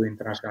service to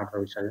international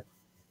producers.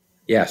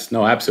 Yes,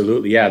 no,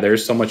 absolutely. Yeah,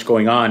 there's so much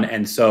going on.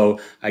 And so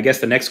I guess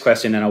the next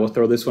question, and I will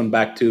throw this one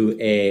back to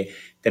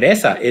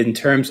Teresa, in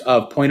terms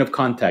of point of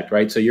contact,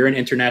 right? So you're an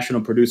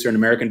international producer, an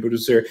American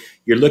producer.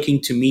 You're looking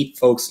to meet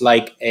folks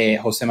like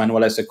José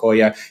Manuel at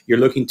Secuoya. You're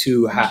looking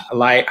to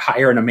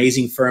hire an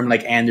amazing firm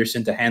like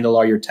Andersen to handle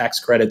all your tax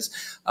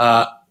credits.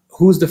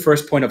 Who's the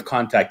first point of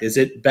contact? Is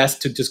it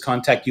best to just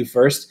contact you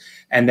first,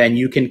 and then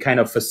you can kind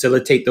of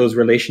facilitate those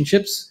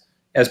relationships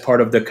as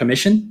part of the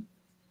commission?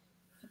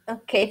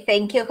 Okay,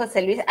 thank you,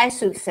 José Luis. I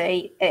should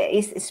say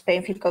it's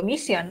Spain Film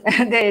Commission,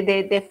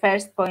 the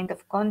first point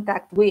of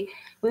contact. We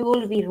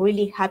will be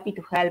really happy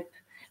to help.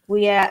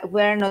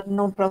 We're not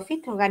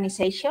non-profit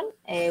organization.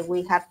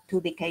 We have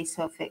 2 decades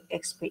of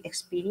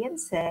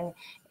experience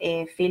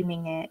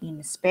filming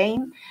in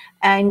Spain.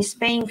 In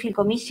Spain Film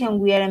Commission,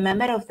 we are a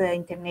member of the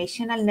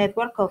International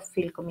Network of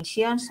Film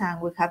Commissions, and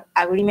we have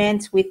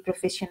agreements with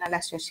professional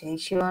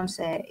associations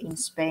in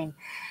Spain.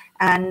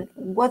 And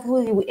what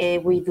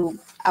we do?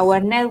 Our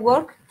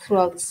network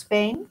throughout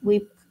Spain,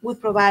 we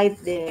provide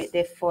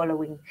the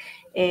following.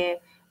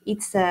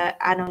 It's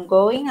an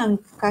ongoing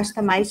and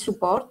customized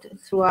support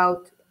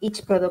throughout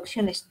each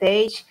production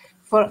stage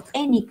for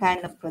any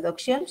kind of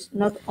productions,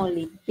 not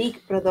only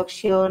big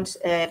productions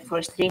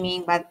for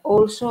streaming, but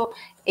also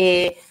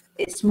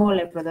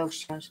smaller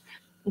productions.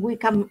 We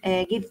can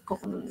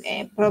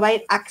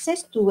provide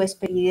access to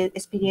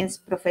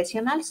experienced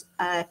professionals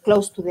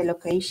close to the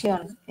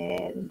location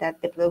that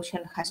the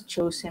production has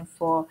chosen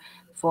for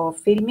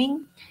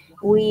filming.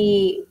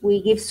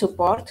 We give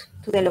support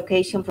to the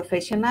location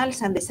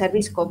professionals and the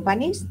service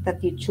companies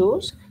that you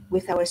choose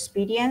with our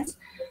experience.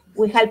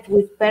 We help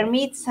with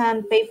permits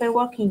and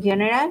paperwork in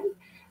general.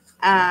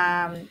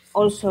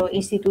 Also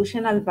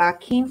institutional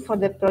backing for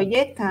the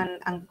project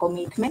and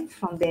commitment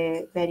from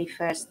the very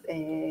first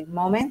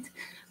moment,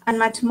 and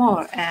much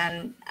more.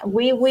 And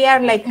we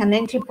are like an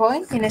entry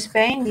point in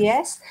Spain,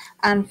 yes.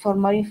 And for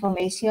more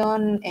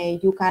information,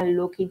 you can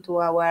look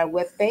into our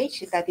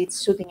webpage that is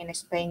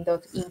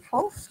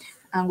shootinginspain.info,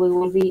 and we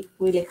will be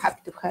really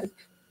happy to help.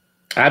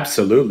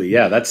 Absolutely.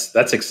 Yeah,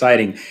 that's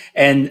exciting.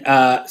 And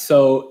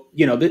so,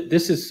 you know,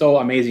 this is so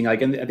amazing.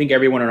 Like, I think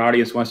everyone in our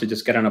audience wants to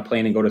just get on a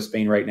plane and go to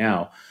Spain right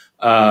now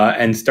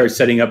and start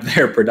setting up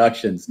their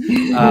productions.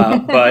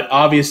 But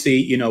obviously,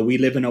 you know, we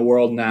live in a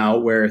world now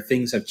where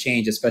things have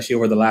changed, especially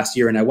over the last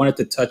year. And I wanted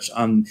to touch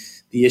on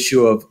the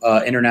issue of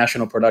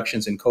international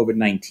productions and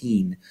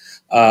COVID-19.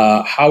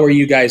 How are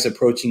you guys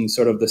approaching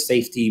sort of the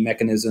safety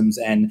mechanisms,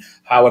 and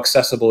how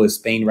accessible is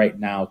Spain right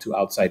now to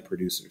outside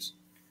producers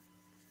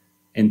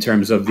in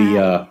terms of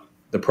the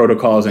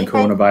protocols and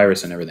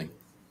coronavirus and everything?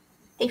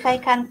 If I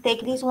can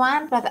take this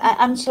one, but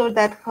I'm sure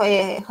that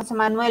José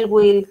Manuel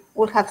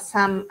will have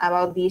some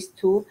about this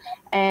too.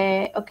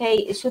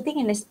 Okay, shooting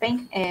in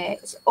Spain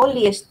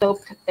only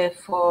stopped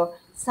for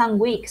some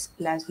weeks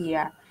last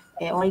year,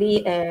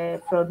 only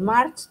from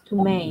March to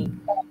May.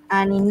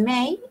 And in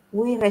May,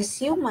 we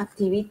resumed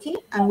activity,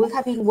 and we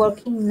have been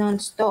working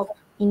non-stop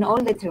in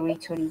all the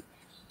territory.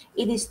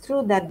 It is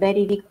true that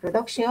very big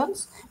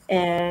productions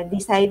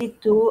decided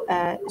to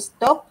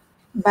stop,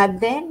 but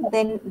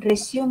then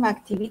resume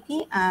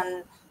activity.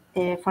 And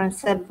for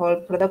example,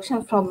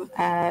 production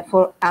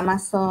for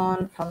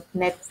Amazon, from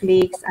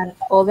Netflix, and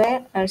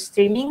other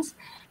streamings,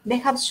 they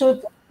have shot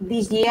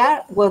this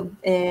year what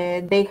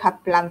they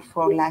have planned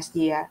for last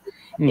year.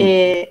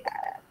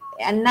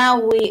 And now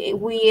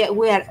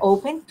we are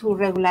open to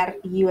regular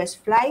US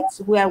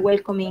flights. We are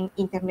welcoming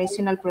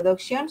international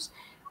productions.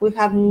 We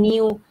have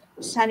new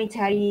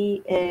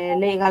sanitary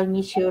legal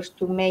measures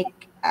to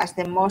make us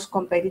the most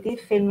competitive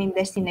filming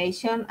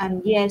destination.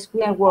 And yes,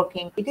 we are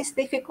working. It is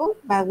difficult,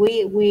 but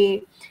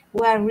we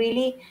are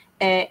really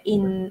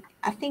in,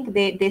 I think,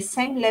 the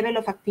same level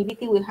of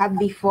activity we had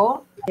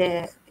before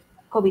the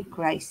COVID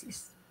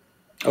crisis.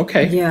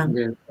 Okay.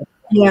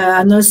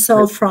 Yeah, and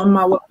also from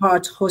our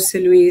part,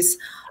 José Luis,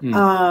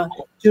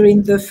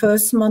 during the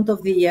first month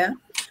of the year,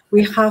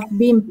 we have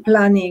been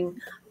planning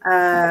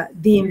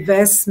the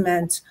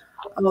investment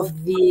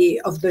of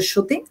the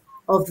shooting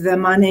of the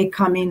money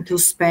coming to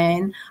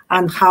Spain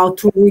and how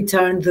to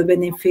return the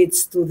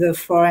benefits to the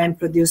foreign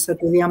producer,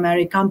 to the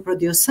American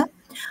producer.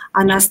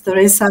 And as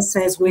Teresa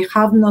says, we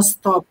have no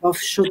stop of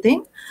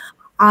shooting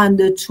and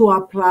to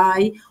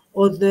apply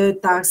all the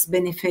tax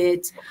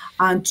benefits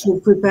and to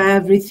prepare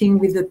everything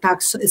with the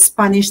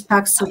Spanish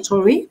tax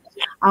authority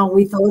and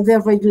with all the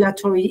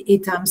regulatory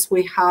items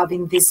we have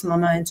in this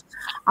moment.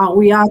 And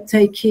we are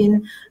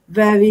taking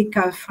very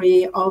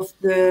carefully of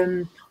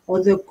the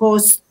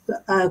cost,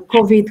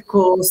 COVID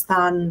cost,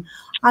 and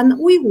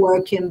we're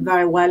working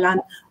very well.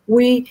 And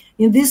we,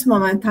 in this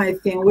moment, I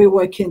think we're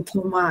working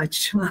too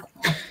much.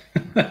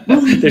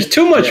 There's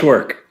too much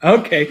work.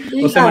 Okay,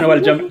 José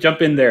Manuel,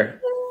 jump in there.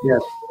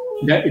 Yes,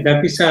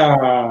 that is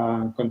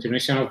a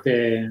continuation of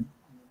the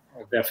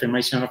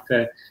affirmation of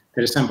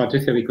Teresa and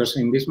Patricia, because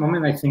in this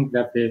moment I think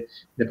that the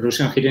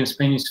production here in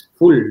Spain is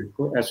full,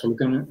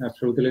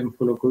 absolutely in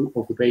full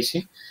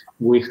occupation.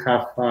 We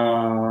have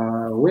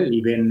well,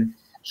 even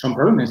some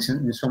problems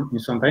in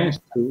some times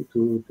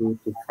to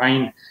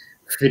find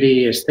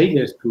free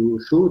stages to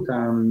shoot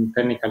and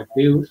technical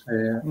crews.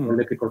 All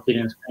the people here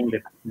in Spain,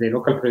 the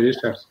local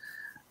producers,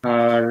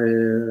 are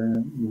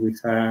with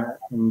a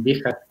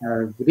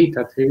great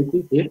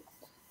activity here.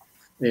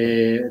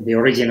 The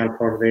original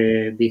for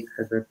the big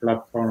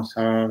platforms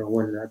are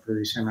well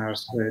producing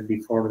us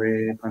before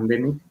the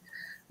pandemic,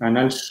 and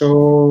also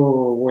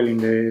well in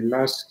the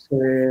last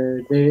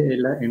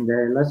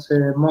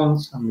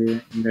months and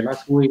in the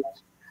last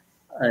weeks,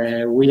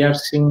 we are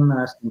seeing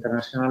as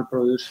international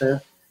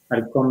producers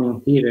are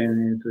coming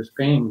here to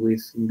Spain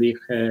with big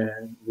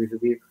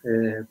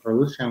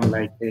production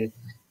like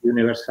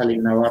Universal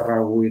in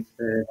Navarra with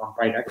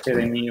Vampire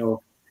Academy,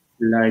 or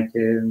like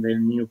the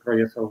new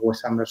project of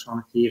Wes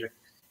Andersen here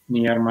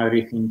near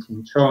Madrid in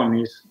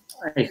Chinchón.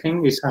 I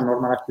think it's a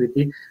normal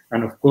activity,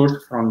 and of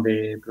course from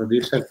the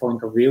producer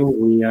point of view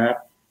we are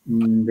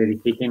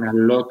dedicating a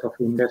lot of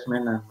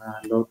investment and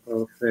a lot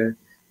of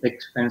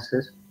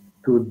expenses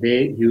to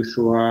the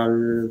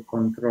usual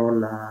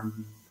control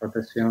and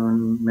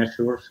protection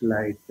measures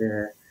like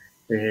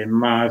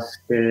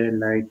mask,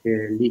 like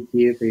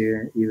liquid,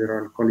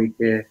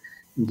 hydroalcoholic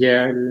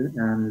gel,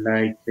 and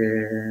like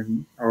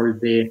all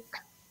the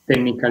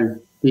technical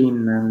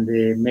team and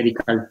the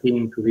medical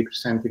team to be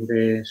present in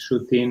the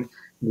shooting.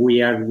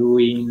 We are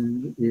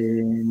doing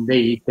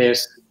daily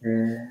tests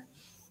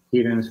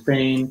here in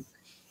Spain.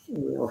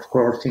 Of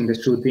course, in the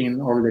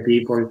shooting, all the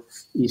people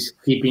is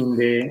keeping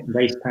the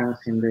distance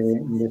in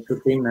the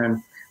shooting,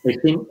 and I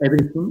think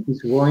everything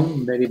is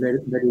going very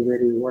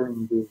well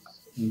in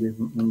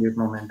this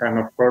moment. And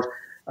of course,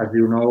 as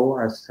you know,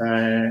 as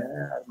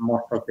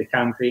most of the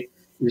country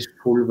is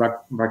full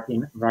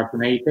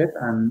vaccinated,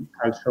 and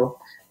also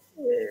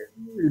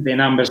the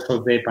numbers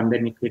of the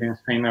pandemic here in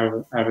Spain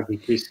are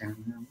decreasing.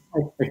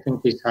 I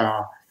think it's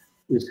a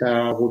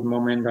good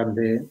moment,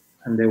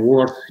 and the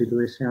worst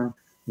situation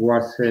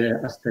was,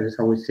 as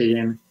Teresa was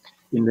saying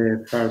in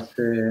the first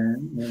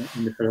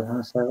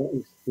answer,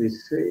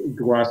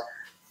 it was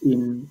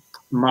in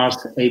March,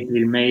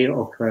 April, May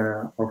of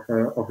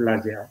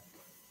last year.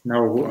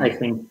 Now I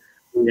think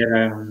we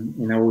are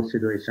in a good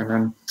situation.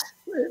 And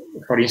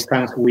for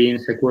instance, we in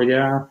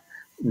Secuoya,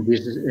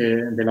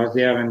 the last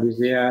year and this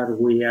year,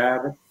 we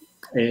are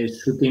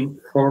shooting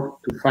 4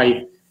 to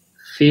 5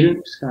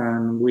 films,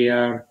 and we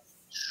are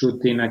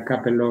shooting a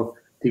couple of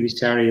TV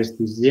series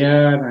this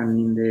year, and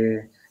in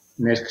the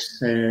next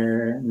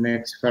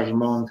first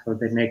month of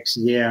the next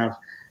year,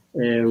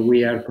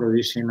 we are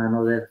producing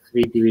another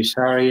 3 TV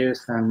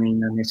series, and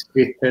in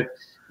unscripted,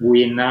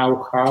 we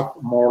now have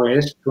more or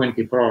less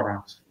 20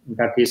 programs.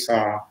 That is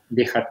a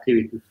big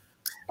activity.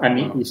 And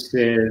it's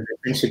the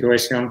same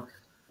situation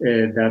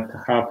that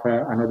have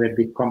another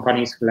big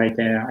companies like,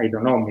 I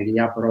don't know,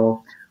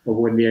 MediaPro or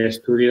Bonías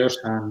Studios,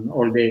 and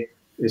all the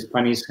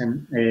Spanish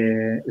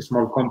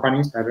small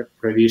companies are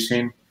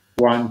producing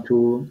 1,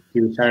 2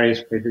 TV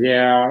series per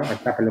year, a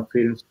couple of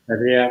films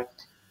per year.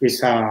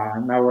 It's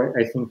now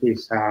I think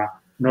it's a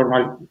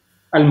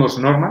almost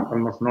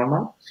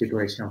normal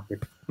situation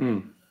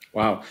here.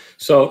 Wow.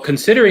 So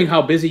considering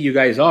how busy you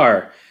guys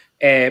are,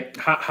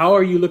 how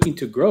are you looking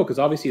to grow? Because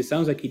obviously it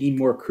sounds like you need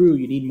more crew,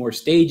 you need more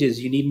stages,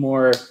 you need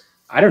more,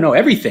 I don't know,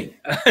 everything.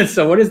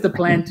 So what is the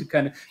plan to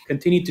kind of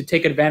continue to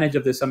take advantage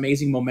of this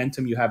amazing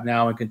momentum you have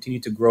now and continue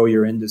to grow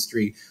your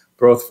industry,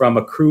 both from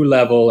a crew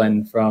level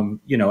and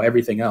from,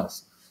 everything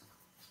else?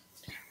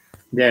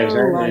 Yes,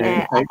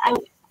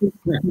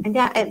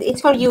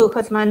 it's for you,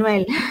 José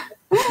Manuel.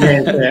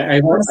 Yes,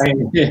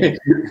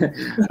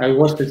 I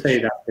was to say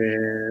that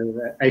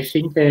I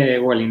think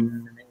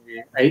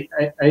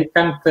I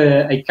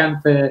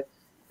can't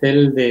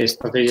tell the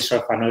strategies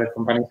of another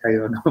company. I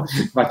don't know,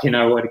 but in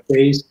our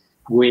case,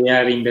 we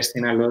are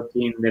investing a lot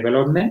in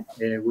development.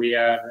 We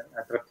are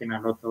attracting a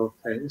lot of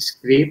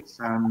scripts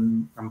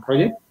and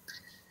projects.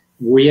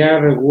 We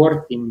are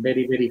working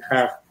very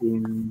hard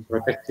in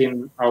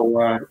protecting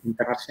our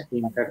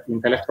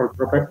intellectual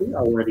property,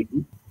 our IP.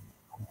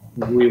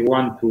 We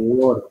want to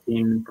work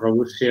in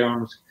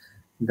productions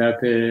that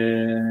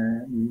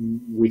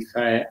with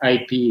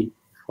IP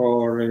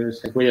for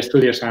Secuoya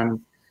Studios and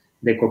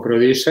the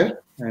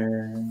co-producer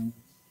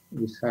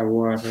is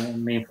our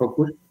main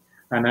focus.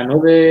 And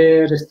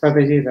another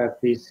strategy that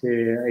is,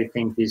 I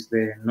think, is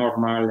the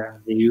normal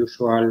and the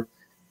usual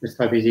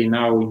strategy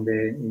now in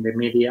the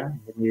media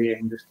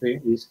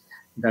industry is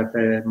that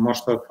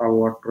most of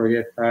our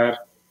projects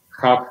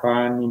have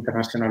an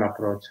international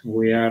approach.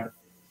 We are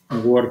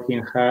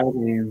working hard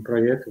in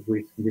projects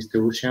with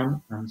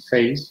distribution and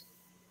sales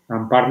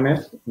and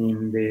partners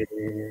in the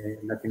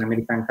Latin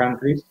American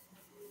countries,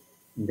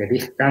 the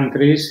big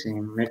countries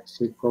in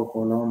Mexico,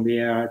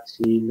 Colombia,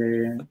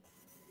 Chile,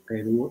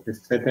 Peru,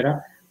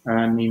 etc.,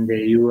 and in the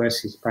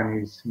US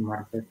Spanish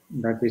market.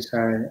 That is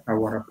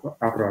our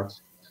approach.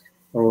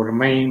 Our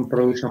main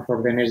production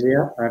for the next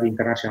year are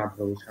international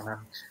production. And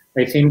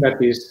I think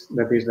that is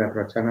the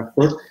approach. And of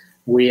course,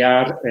 we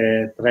are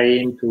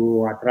trying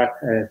to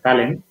attract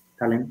talent,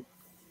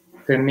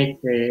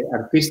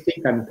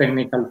 artistic and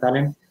technical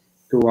talent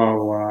to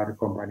our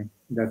company.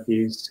 That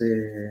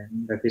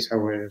is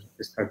our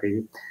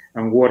strategy.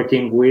 And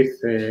working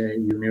with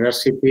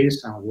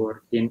universities and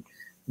working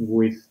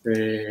with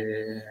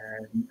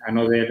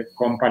another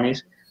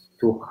companies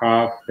to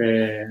have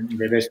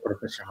the best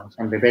professionals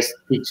and the best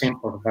teaching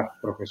for that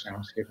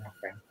professionals here in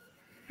Spain.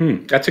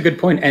 That's a good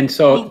point. And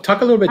so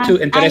talk a little bit too,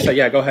 and Teresa,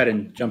 go ahead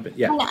and jump in.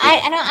 Yeah.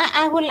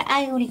 I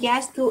will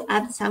just to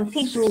add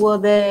something to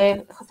what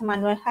José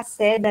Manuel has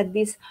said, that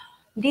this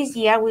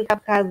year we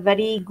have had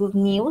very good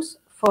news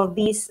for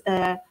this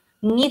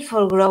need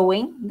for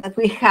growing that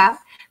we have,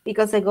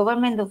 because the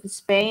government of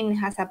Spain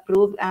has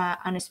approved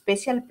a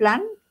special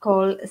plan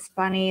called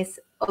Spanish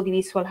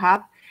Audiovisual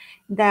Hub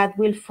that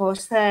will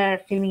foster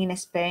filming in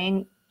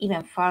Spain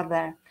even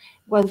further.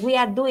 What we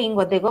are doing,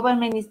 what the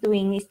government is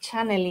doing, is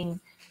channeling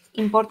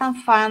important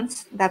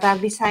funds that are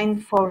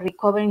designed for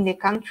recovering the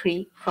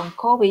country from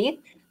COVID.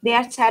 They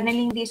are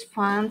channeling these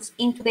funds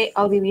into the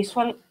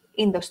audiovisual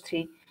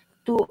industry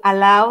to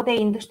allow the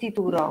industry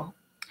to grow.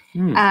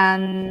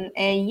 And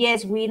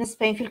yes, we in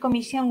Spain Film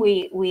Commission,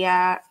 we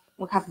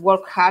have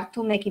worked hard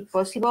to make it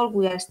possible.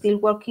 We are still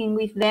working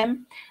with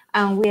them,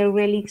 and we are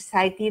really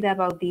excited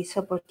about this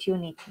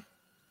opportunity.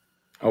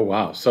 Oh,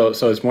 wow. So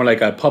it's more like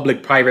a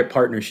public-private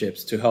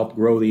partnerships to help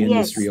grow the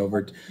industry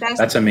over.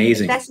 That's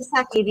amazing. That's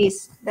exactly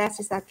this. That's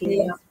exactly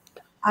it.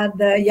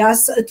 And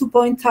just to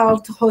point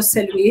out,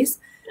 José Luis,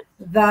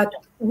 that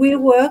we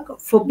work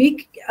for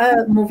big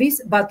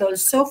movies, but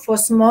also for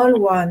small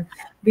ones.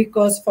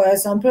 Because, for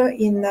example,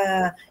 in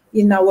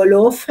our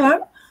law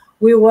firm,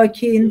 we're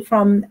working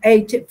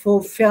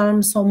for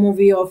films or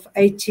movie of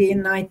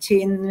 18,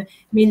 19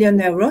 million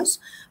euros,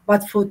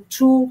 but for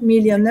 2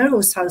 million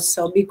euros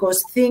also,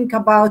 because think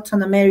about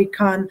an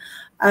American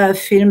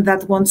film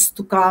that wants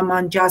to come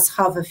and just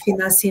have a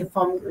financing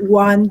from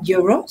 1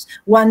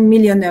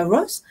 million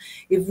euros.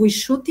 If we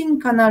shoot in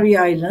Canary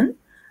Island,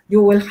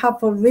 you will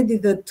have already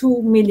the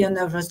 2 million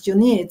euros you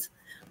need,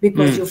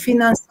 because you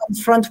finance up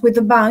front with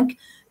the bank,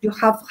 you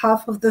have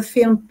half of the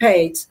film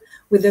paid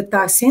with the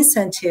tax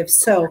incentives.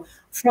 So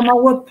from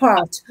our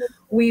part,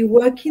 we're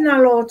working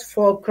a lot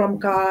for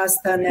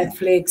Chromecast,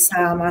 Netflix,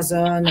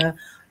 Amazon,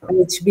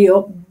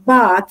 HBO,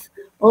 but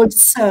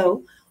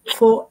also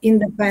for the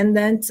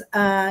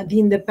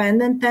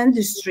independent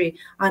industry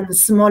and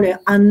smaller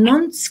and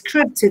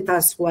non-scripted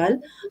as well.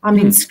 I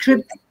mean,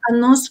 scripted and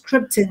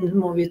non-scripted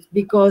movies,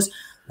 because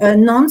a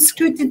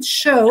non-scripted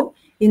show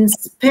in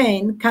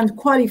Spain can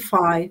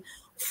qualify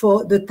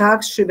for the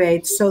tax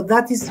rebate. So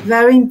that is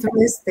very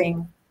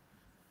interesting.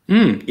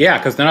 Yeah,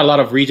 because not a lot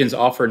of regions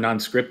offer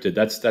non-scripted.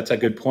 That's a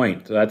good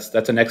point.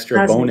 That's an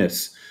extra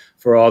bonus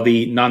for all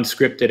the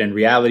non-scripted and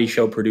reality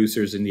show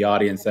producers in the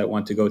audience that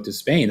want to go to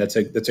Spain. That's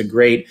a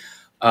great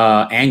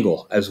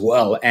angle as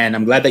well. And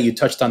I'm glad that you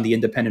touched on the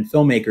independent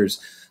filmmakers.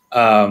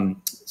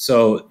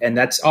 And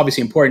that's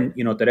obviously important.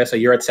 You know, Teresa,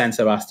 you're at San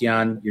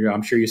Sebastian.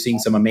 I'm sure you're seeing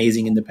some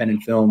amazing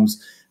independent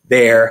films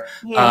there.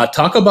 Yeah.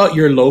 Talk about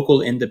your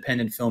local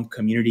independent film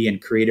community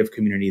and creative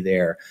community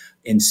there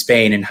in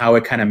Spain, and how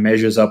it kind of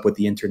measures up with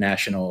the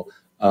international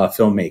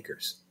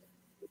filmmakers.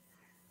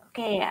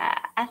 Okay,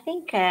 I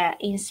think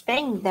in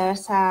Spain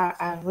there's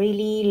a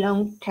really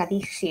long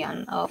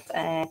tradition of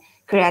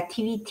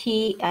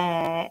creativity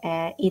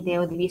in the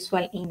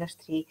audiovisual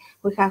industry.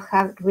 We have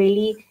had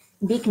really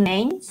big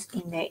names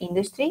in the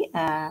industry.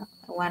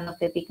 One of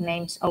the big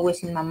names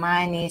always in my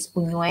mind is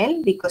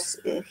Manuel, because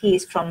he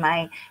is from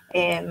my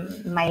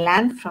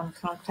land, from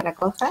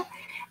Zaragoza.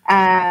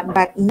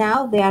 But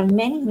now there are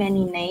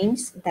many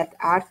names that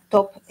are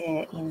top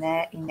in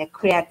the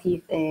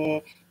creative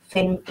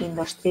film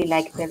industry,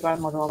 like Pedro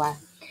Almodóvar.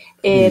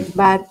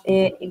 But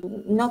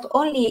not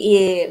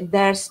only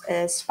there's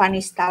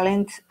Spanish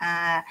talent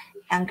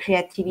and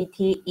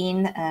creativity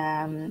in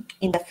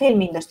the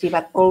film industry,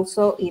 but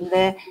also in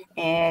the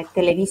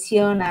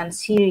television and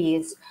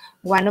series.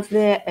 One of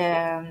the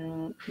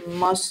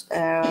most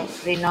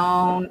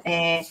renowned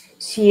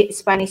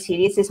Spanish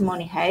series is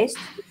Money Heist.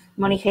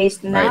 Money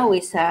Heist now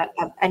is a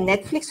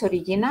Netflix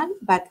original,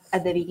 but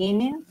at the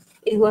beginning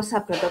it was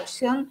a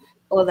production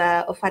of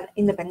an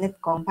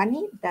independent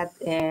company that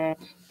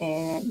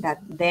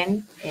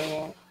then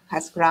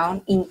has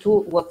grown into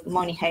what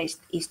Money Heist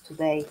is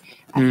today.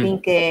 I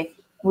think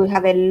we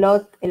have a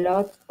lot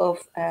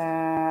of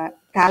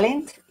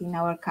talent in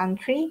our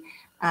country,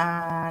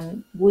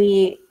 and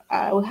we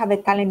have a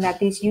talent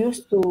that is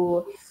used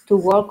to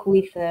work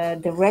with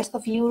the rest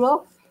of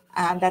Europe,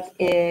 and that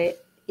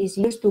is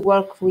used to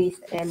work with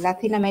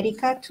Latin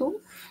America too.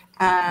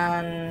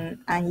 And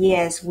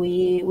yes,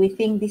 we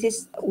think this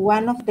is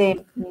one of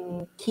the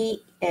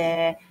key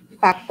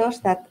factors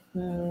that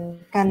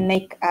can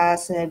make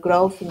us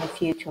growth in the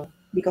future,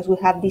 because we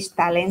have this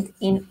talent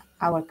in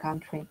our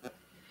country.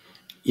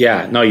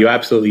 Yeah, no, you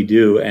absolutely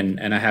do.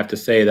 And I have to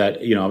say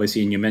that, you know,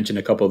 obviously, and you mentioned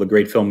a couple of the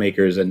great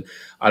filmmakers, and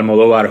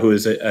Almodóvar, who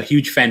is a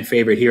huge fan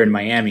favorite here in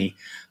Miami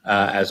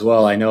as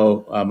well. I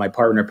know my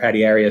partner,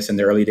 Patty Arias, in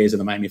the early days of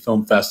the Miami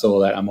Film Festival,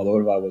 that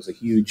Almodóvar was a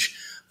huge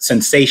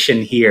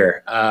sensation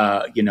here,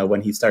 you know,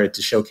 when he started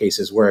to showcase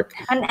his work.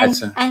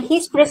 And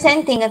he's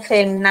presenting a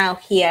film now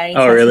here in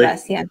San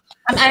Sebastian.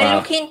 I'm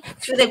looking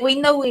through the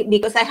window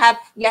because I have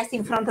just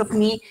in front of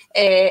me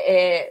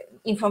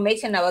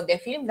information about the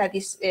film that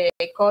is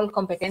called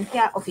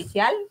Competencia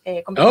Oficial.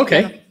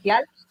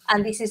 Oficial,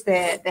 and this is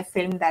the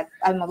film that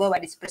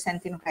Almodóvar is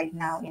presenting right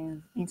now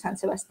in San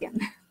Sebastian.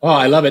 Oh,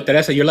 I love it.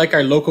 Teresa, you're like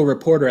our local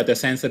reporter at the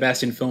San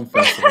Sebastian Film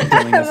Festival.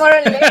 More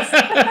or less.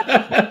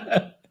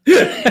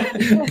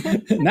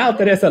 Now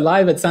Teresa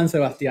live at San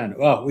Sebastian.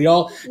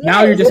 Well,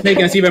 now you're just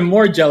making us even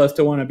more jealous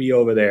to want to be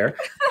over there.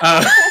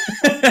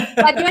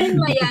 But you're in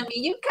Miami.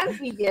 You can't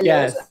be jealous.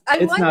 Yes,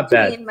 I want not to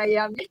bad. Be in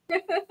Miami.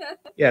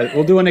 Yeah,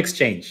 we'll do an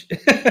exchange.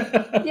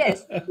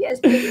 Yes,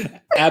 please.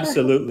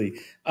 Absolutely.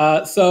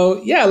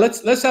 So yeah,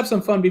 let's have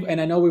some fun. And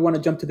I know we want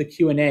to jump to the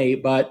Q&A,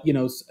 but you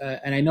know,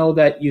 and I know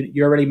that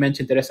you already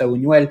mentioned Teresa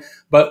Buñuel,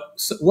 but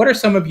what are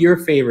some of your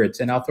favorites?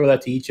 And I'll throw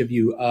that to each of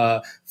you,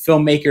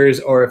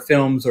 filmmakers or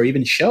films or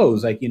even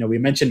shows. Like, you know, we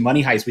mentioned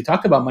Money Heist. We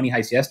talked about Money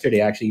Heist yesterday,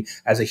 actually,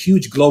 as a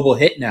huge global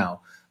hit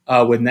now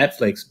with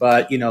Netflix.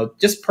 But, you know,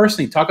 just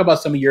personally, talk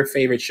about some of your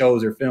favorite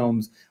shows or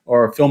films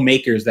or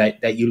filmmakers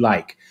that you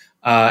like.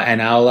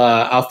 And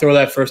I'll throw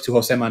that first to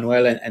José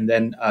Manuel and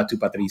then to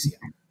Patricia.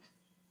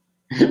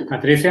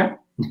 Patricia?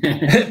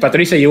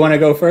 Patricia, you want to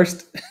go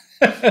first?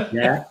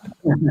 Yeah.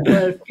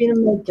 Well,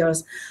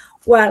 filmmakers.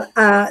 Well,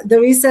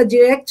 there is a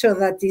director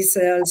that is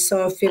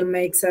also a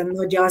filmmaker,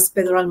 not just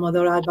Pedro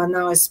Almodóvar, but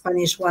now a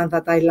Spanish one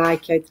that I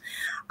like it.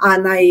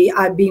 And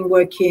I've been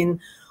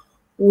working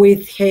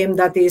with him,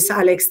 that is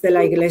Alex de la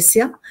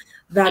Iglesia,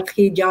 that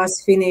he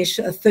just finished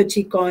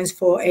 30 Coins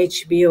for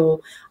HBO,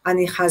 and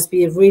it has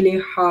been really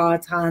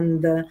hard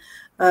and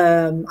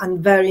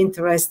very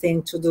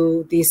interesting to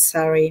do this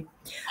series.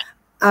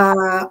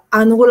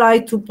 And would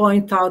like to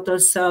point out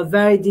also a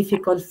very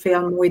difficult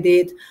film we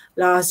did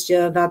last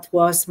year that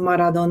was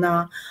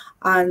Maradona,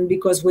 and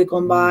because we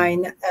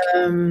combine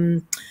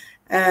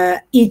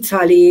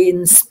Italy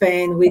and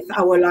Spain with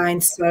our line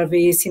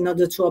service in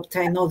order to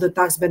obtain all the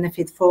tax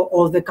benefit for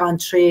all the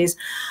countries.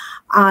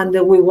 And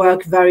we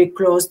work very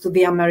close to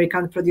the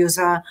American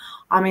producer.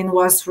 I mean, it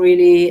was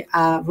really,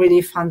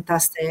 really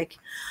fantastic.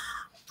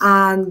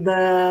 And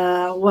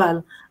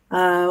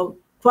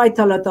quite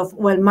a lot of,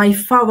 my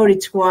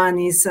favorite one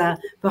is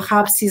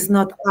perhaps is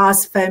not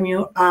as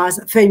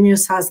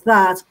famous as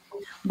that,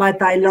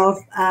 but I love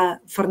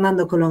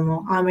Fernando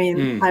Colomo. I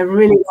mean, I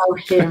really love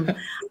him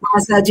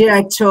as a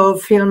director,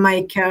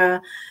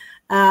 filmmaker.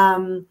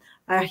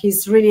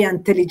 He's really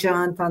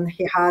intelligent, and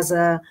he has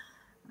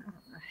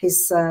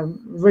he's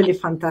really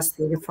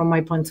fantastic from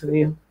my point of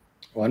view.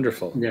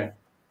 Wonderful. Yeah.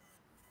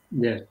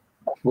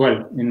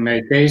 Well, in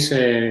my case,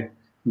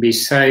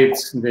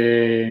 besides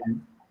the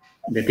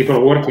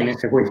people working in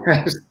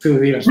Secuoya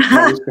studios,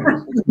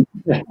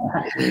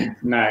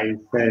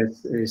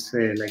 it's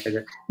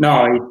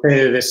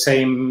the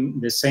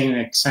same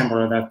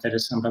example that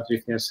Teresa and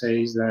Patricia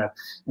says, that,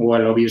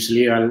 well,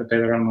 obviously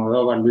Pedro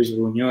Almodóvar, Luis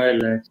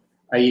Buñuel.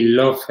 I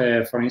love,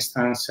 for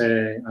instance,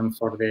 and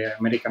for the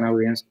American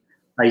audience,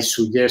 I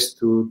suggest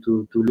to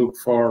look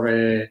for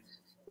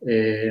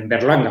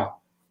Berlanga,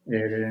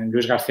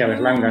 Luis García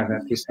Berlanga,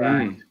 that is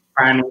a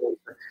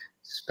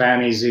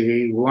Spanish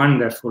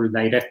wonderful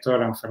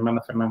director, and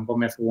Fernando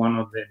Gómez, one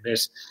of the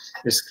best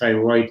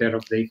scriptwriter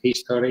of the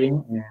history,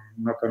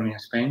 not only in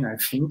Spain, I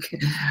think.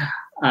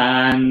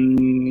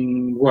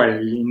 And well,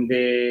 in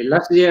the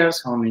last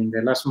years, or in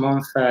the last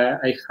month,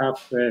 I have,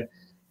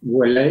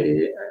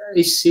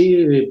 I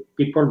see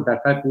people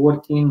that are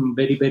working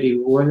very, very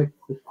well,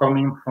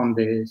 coming from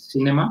the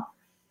cinema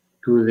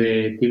to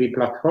the TV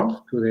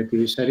platforms, to the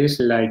TV series,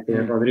 like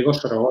Rodrigo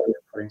Sorogoyen,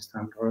 for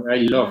instance.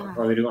 I love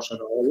Rodrigo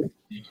Sorogoyen.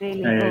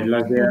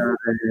 Last year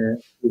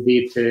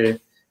we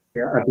did a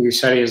TV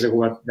series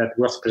that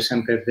was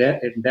presented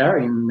there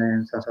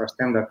in San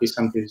Sebastián, that is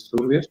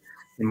Antidisturbios.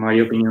 In my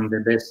opinion, the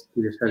best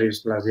TV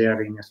series last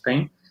year in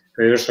Spain.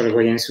 Rodrigo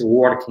Sorogoyen is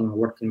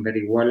working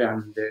very well,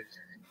 and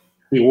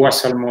he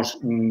was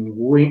almost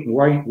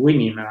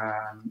winning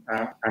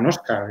an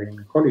Oscar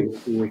in Hollywood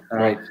with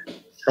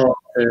short,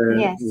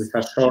 Yes. with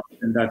a short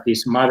that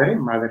is Madre.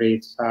 Madre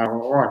is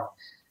an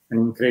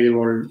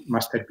incredible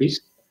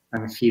masterpiece,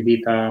 and he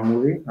did a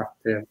movie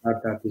after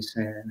that is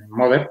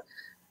Mother.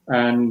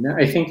 And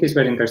I think it's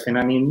very interesting.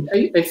 I mean,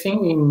 I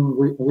think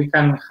we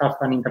can have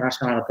an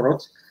international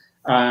approach,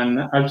 and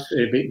also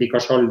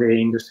because all the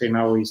industry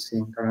now is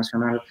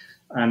international.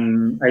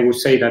 And I would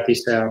say that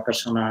is a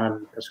personal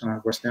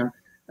question.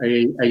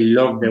 I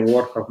love the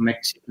work of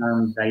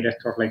Mexican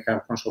directors like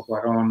Alfonso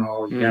Cuarón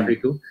or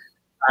Iñárritu.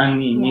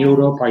 And in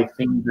Europe, I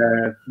think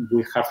that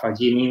we have a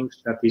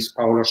genius that is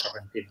Paolo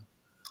Sorrentino.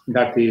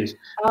 That is.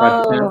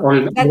 I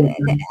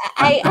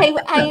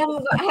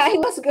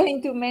was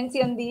going to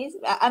mention this.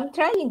 I'm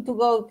trying to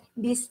go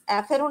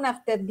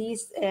after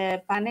this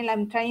panel.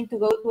 I'm trying to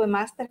go to a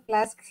master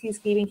class he's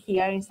giving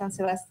here in San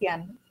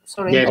Sebastian.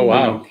 Sorry. Oh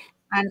wow.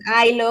 And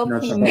I love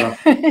him.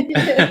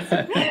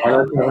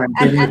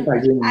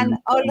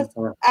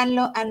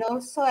 and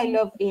also I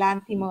love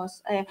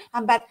Lanthimos.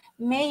 But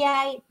may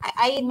I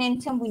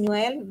mention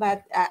Buñuel,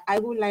 but I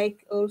would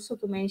like also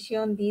to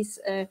mention these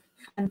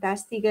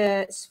fantastic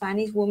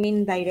Spanish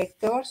women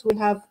directors. We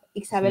have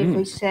Isabel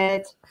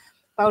Coixet,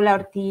 Paula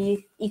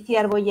Ortiz,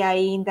 Iciar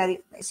Boyain, that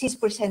she's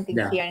presenting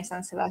here in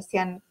San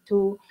Sebastian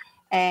too,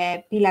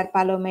 Pilar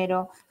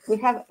Palomero. We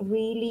have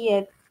really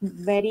a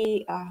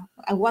very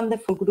a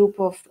wonderful group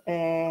of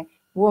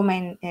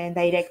women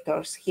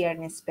directors here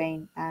in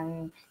Spain,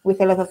 and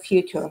with a lot of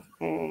future.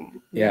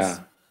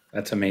 Yes.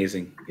 That's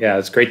amazing. Yeah,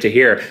 it's great to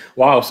hear.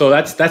 Wow, so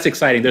that's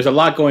exciting. There's a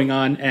lot going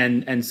on,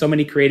 and so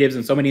many creatives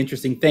and so many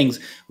interesting things.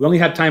 We only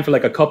have time for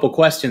like a couple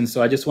questions,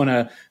 so I just want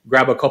to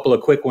grab a couple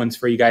of quick ones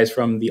for you guys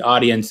from the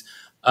audience.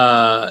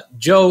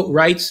 Joe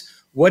writes,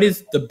 what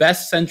is the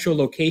best central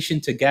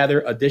location to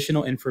gather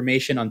additional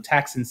information on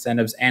tax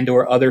incentives and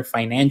or other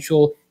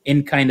financial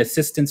in-kind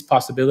assistance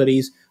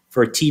possibilities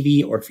for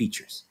TV or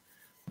features?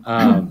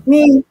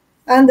 Me,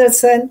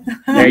 Andersen.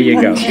 There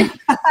you go.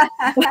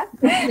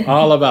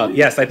 All about,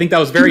 yes, I think that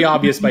was very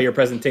obvious by your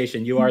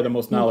presentation. You are the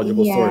most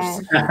knowledgeable source.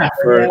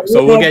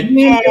 So we'll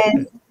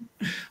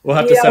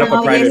have to set up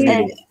a private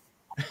meeting.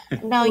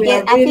 No,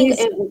 yes, I think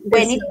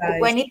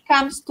when it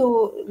comes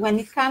to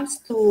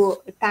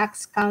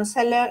tax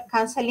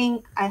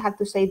counseling, I have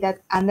to say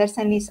that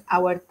Andersen is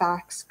our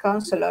tax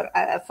counselor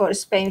for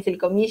Spain Film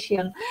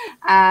Commission.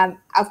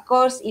 Of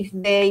course, if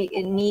they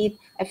need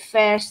a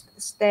first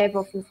step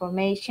of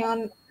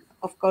information,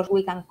 of course,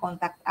 we can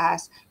contact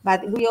us.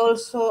 But we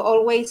also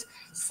always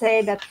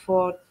say that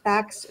for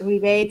tax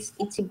rebates,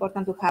 it's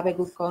important to have a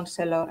good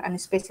counselor and a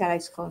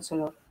specialized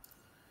counselor.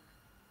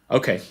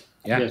 Okay.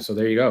 Yeah. So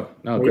there you go.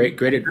 No, great.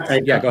 Go ahead.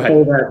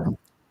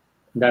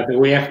 That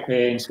we have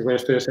in Secuoya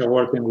Studios are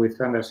working with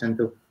Andersen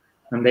too,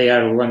 and they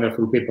are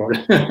wonderful people.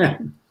 There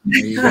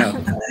you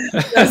go.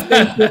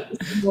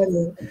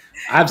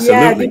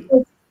 Absolutely.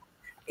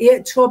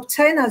 To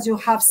obtain, as you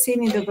have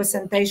seen in the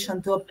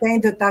presentation, to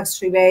obtain the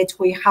tax rebate,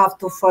 we have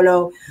to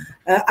follow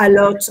a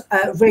lot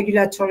of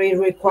regulatory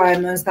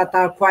requirements that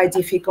are quite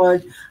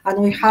difficult, and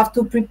we have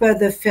to prepare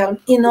the film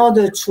in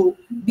order to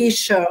be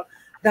sure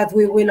that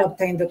we will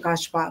obtain the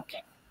cash back.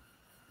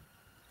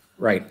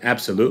 Right,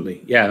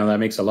 absolutely. Yeah, no, that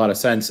makes a lot of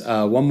sense.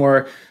 One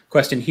more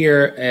question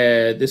here.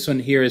 This one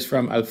here is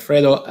from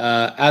Alfredo.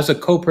 As a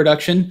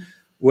co-production,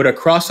 would a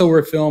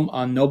crossover film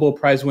on Nobel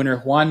Prize winner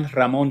Juan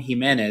Ramon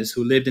Jimenez,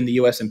 who lived in the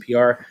US and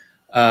PR,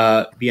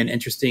 be an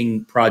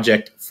interesting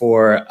project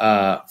for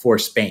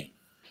Spain?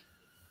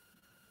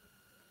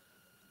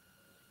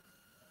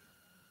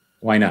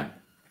 Why not?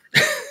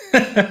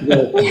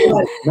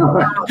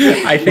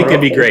 I think it'd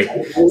be great.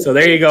 So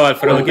there you go,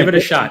 Alfredo. Give it a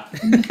shot. I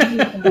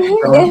have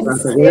to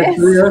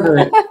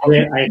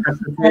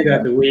say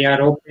that we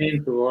are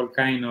open to all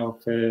kind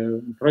of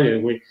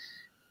projects.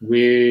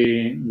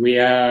 We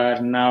are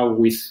now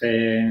with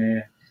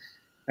I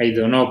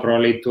don't know,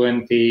 probably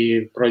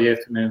 20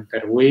 projects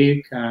per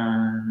week,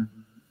 and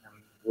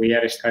we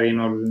are studying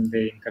all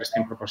the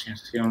interesting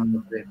proposition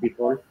of the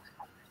people,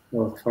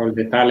 of all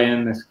the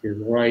talent,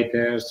 skilled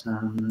writers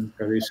and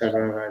producers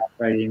are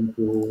trying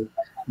to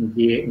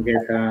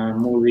get a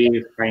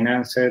movie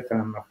financed,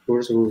 and of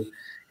course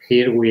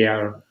here we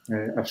are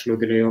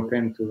absolutely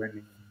open to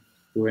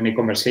any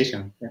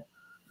conversation. Yeah.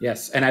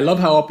 Yes, and I love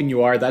how open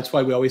you are. That's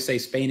why we always say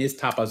Spain is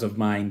tapas of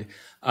mind.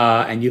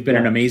 And you've been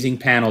an amazing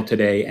panel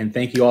today. And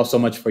thank you all so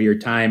much for your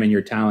time and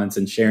your talents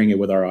and sharing it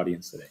with our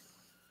audience today.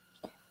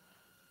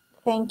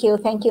 Thank you.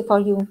 Thank you for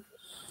you.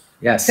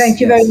 Yes. Thank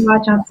you very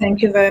much. And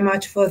thank you very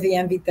much for the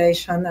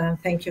invitation. And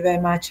thank you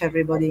very much,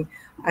 everybody.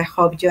 I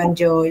hope you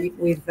enjoy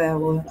with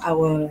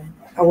our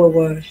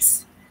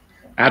words.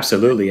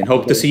 Absolutely. And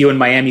hope to see you in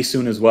Miami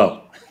soon as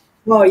well.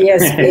 Oh,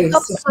 yes, please.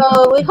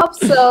 We hope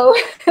so.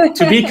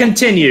 To be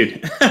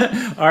continued.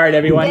 All right,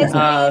 everyone. Yes,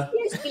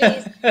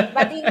 please.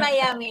 But in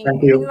Miami.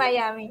 In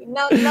Miami.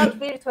 Not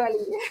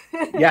virtually.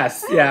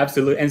 Yes, yeah,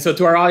 absolutely. And so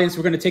to our audience,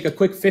 we're going to take a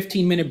quick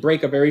 15-minute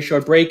break, a very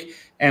short break,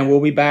 and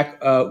we'll be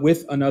back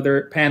with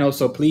another panel.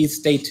 So please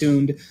stay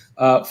tuned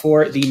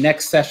for the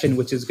next session,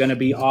 which is going to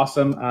be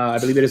awesome. I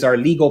believe it is our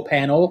legal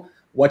panel.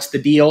 What's the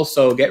deal?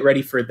 So get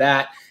ready for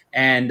that.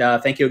 And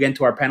thank you again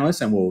to our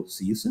panelists, and we'll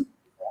see you soon.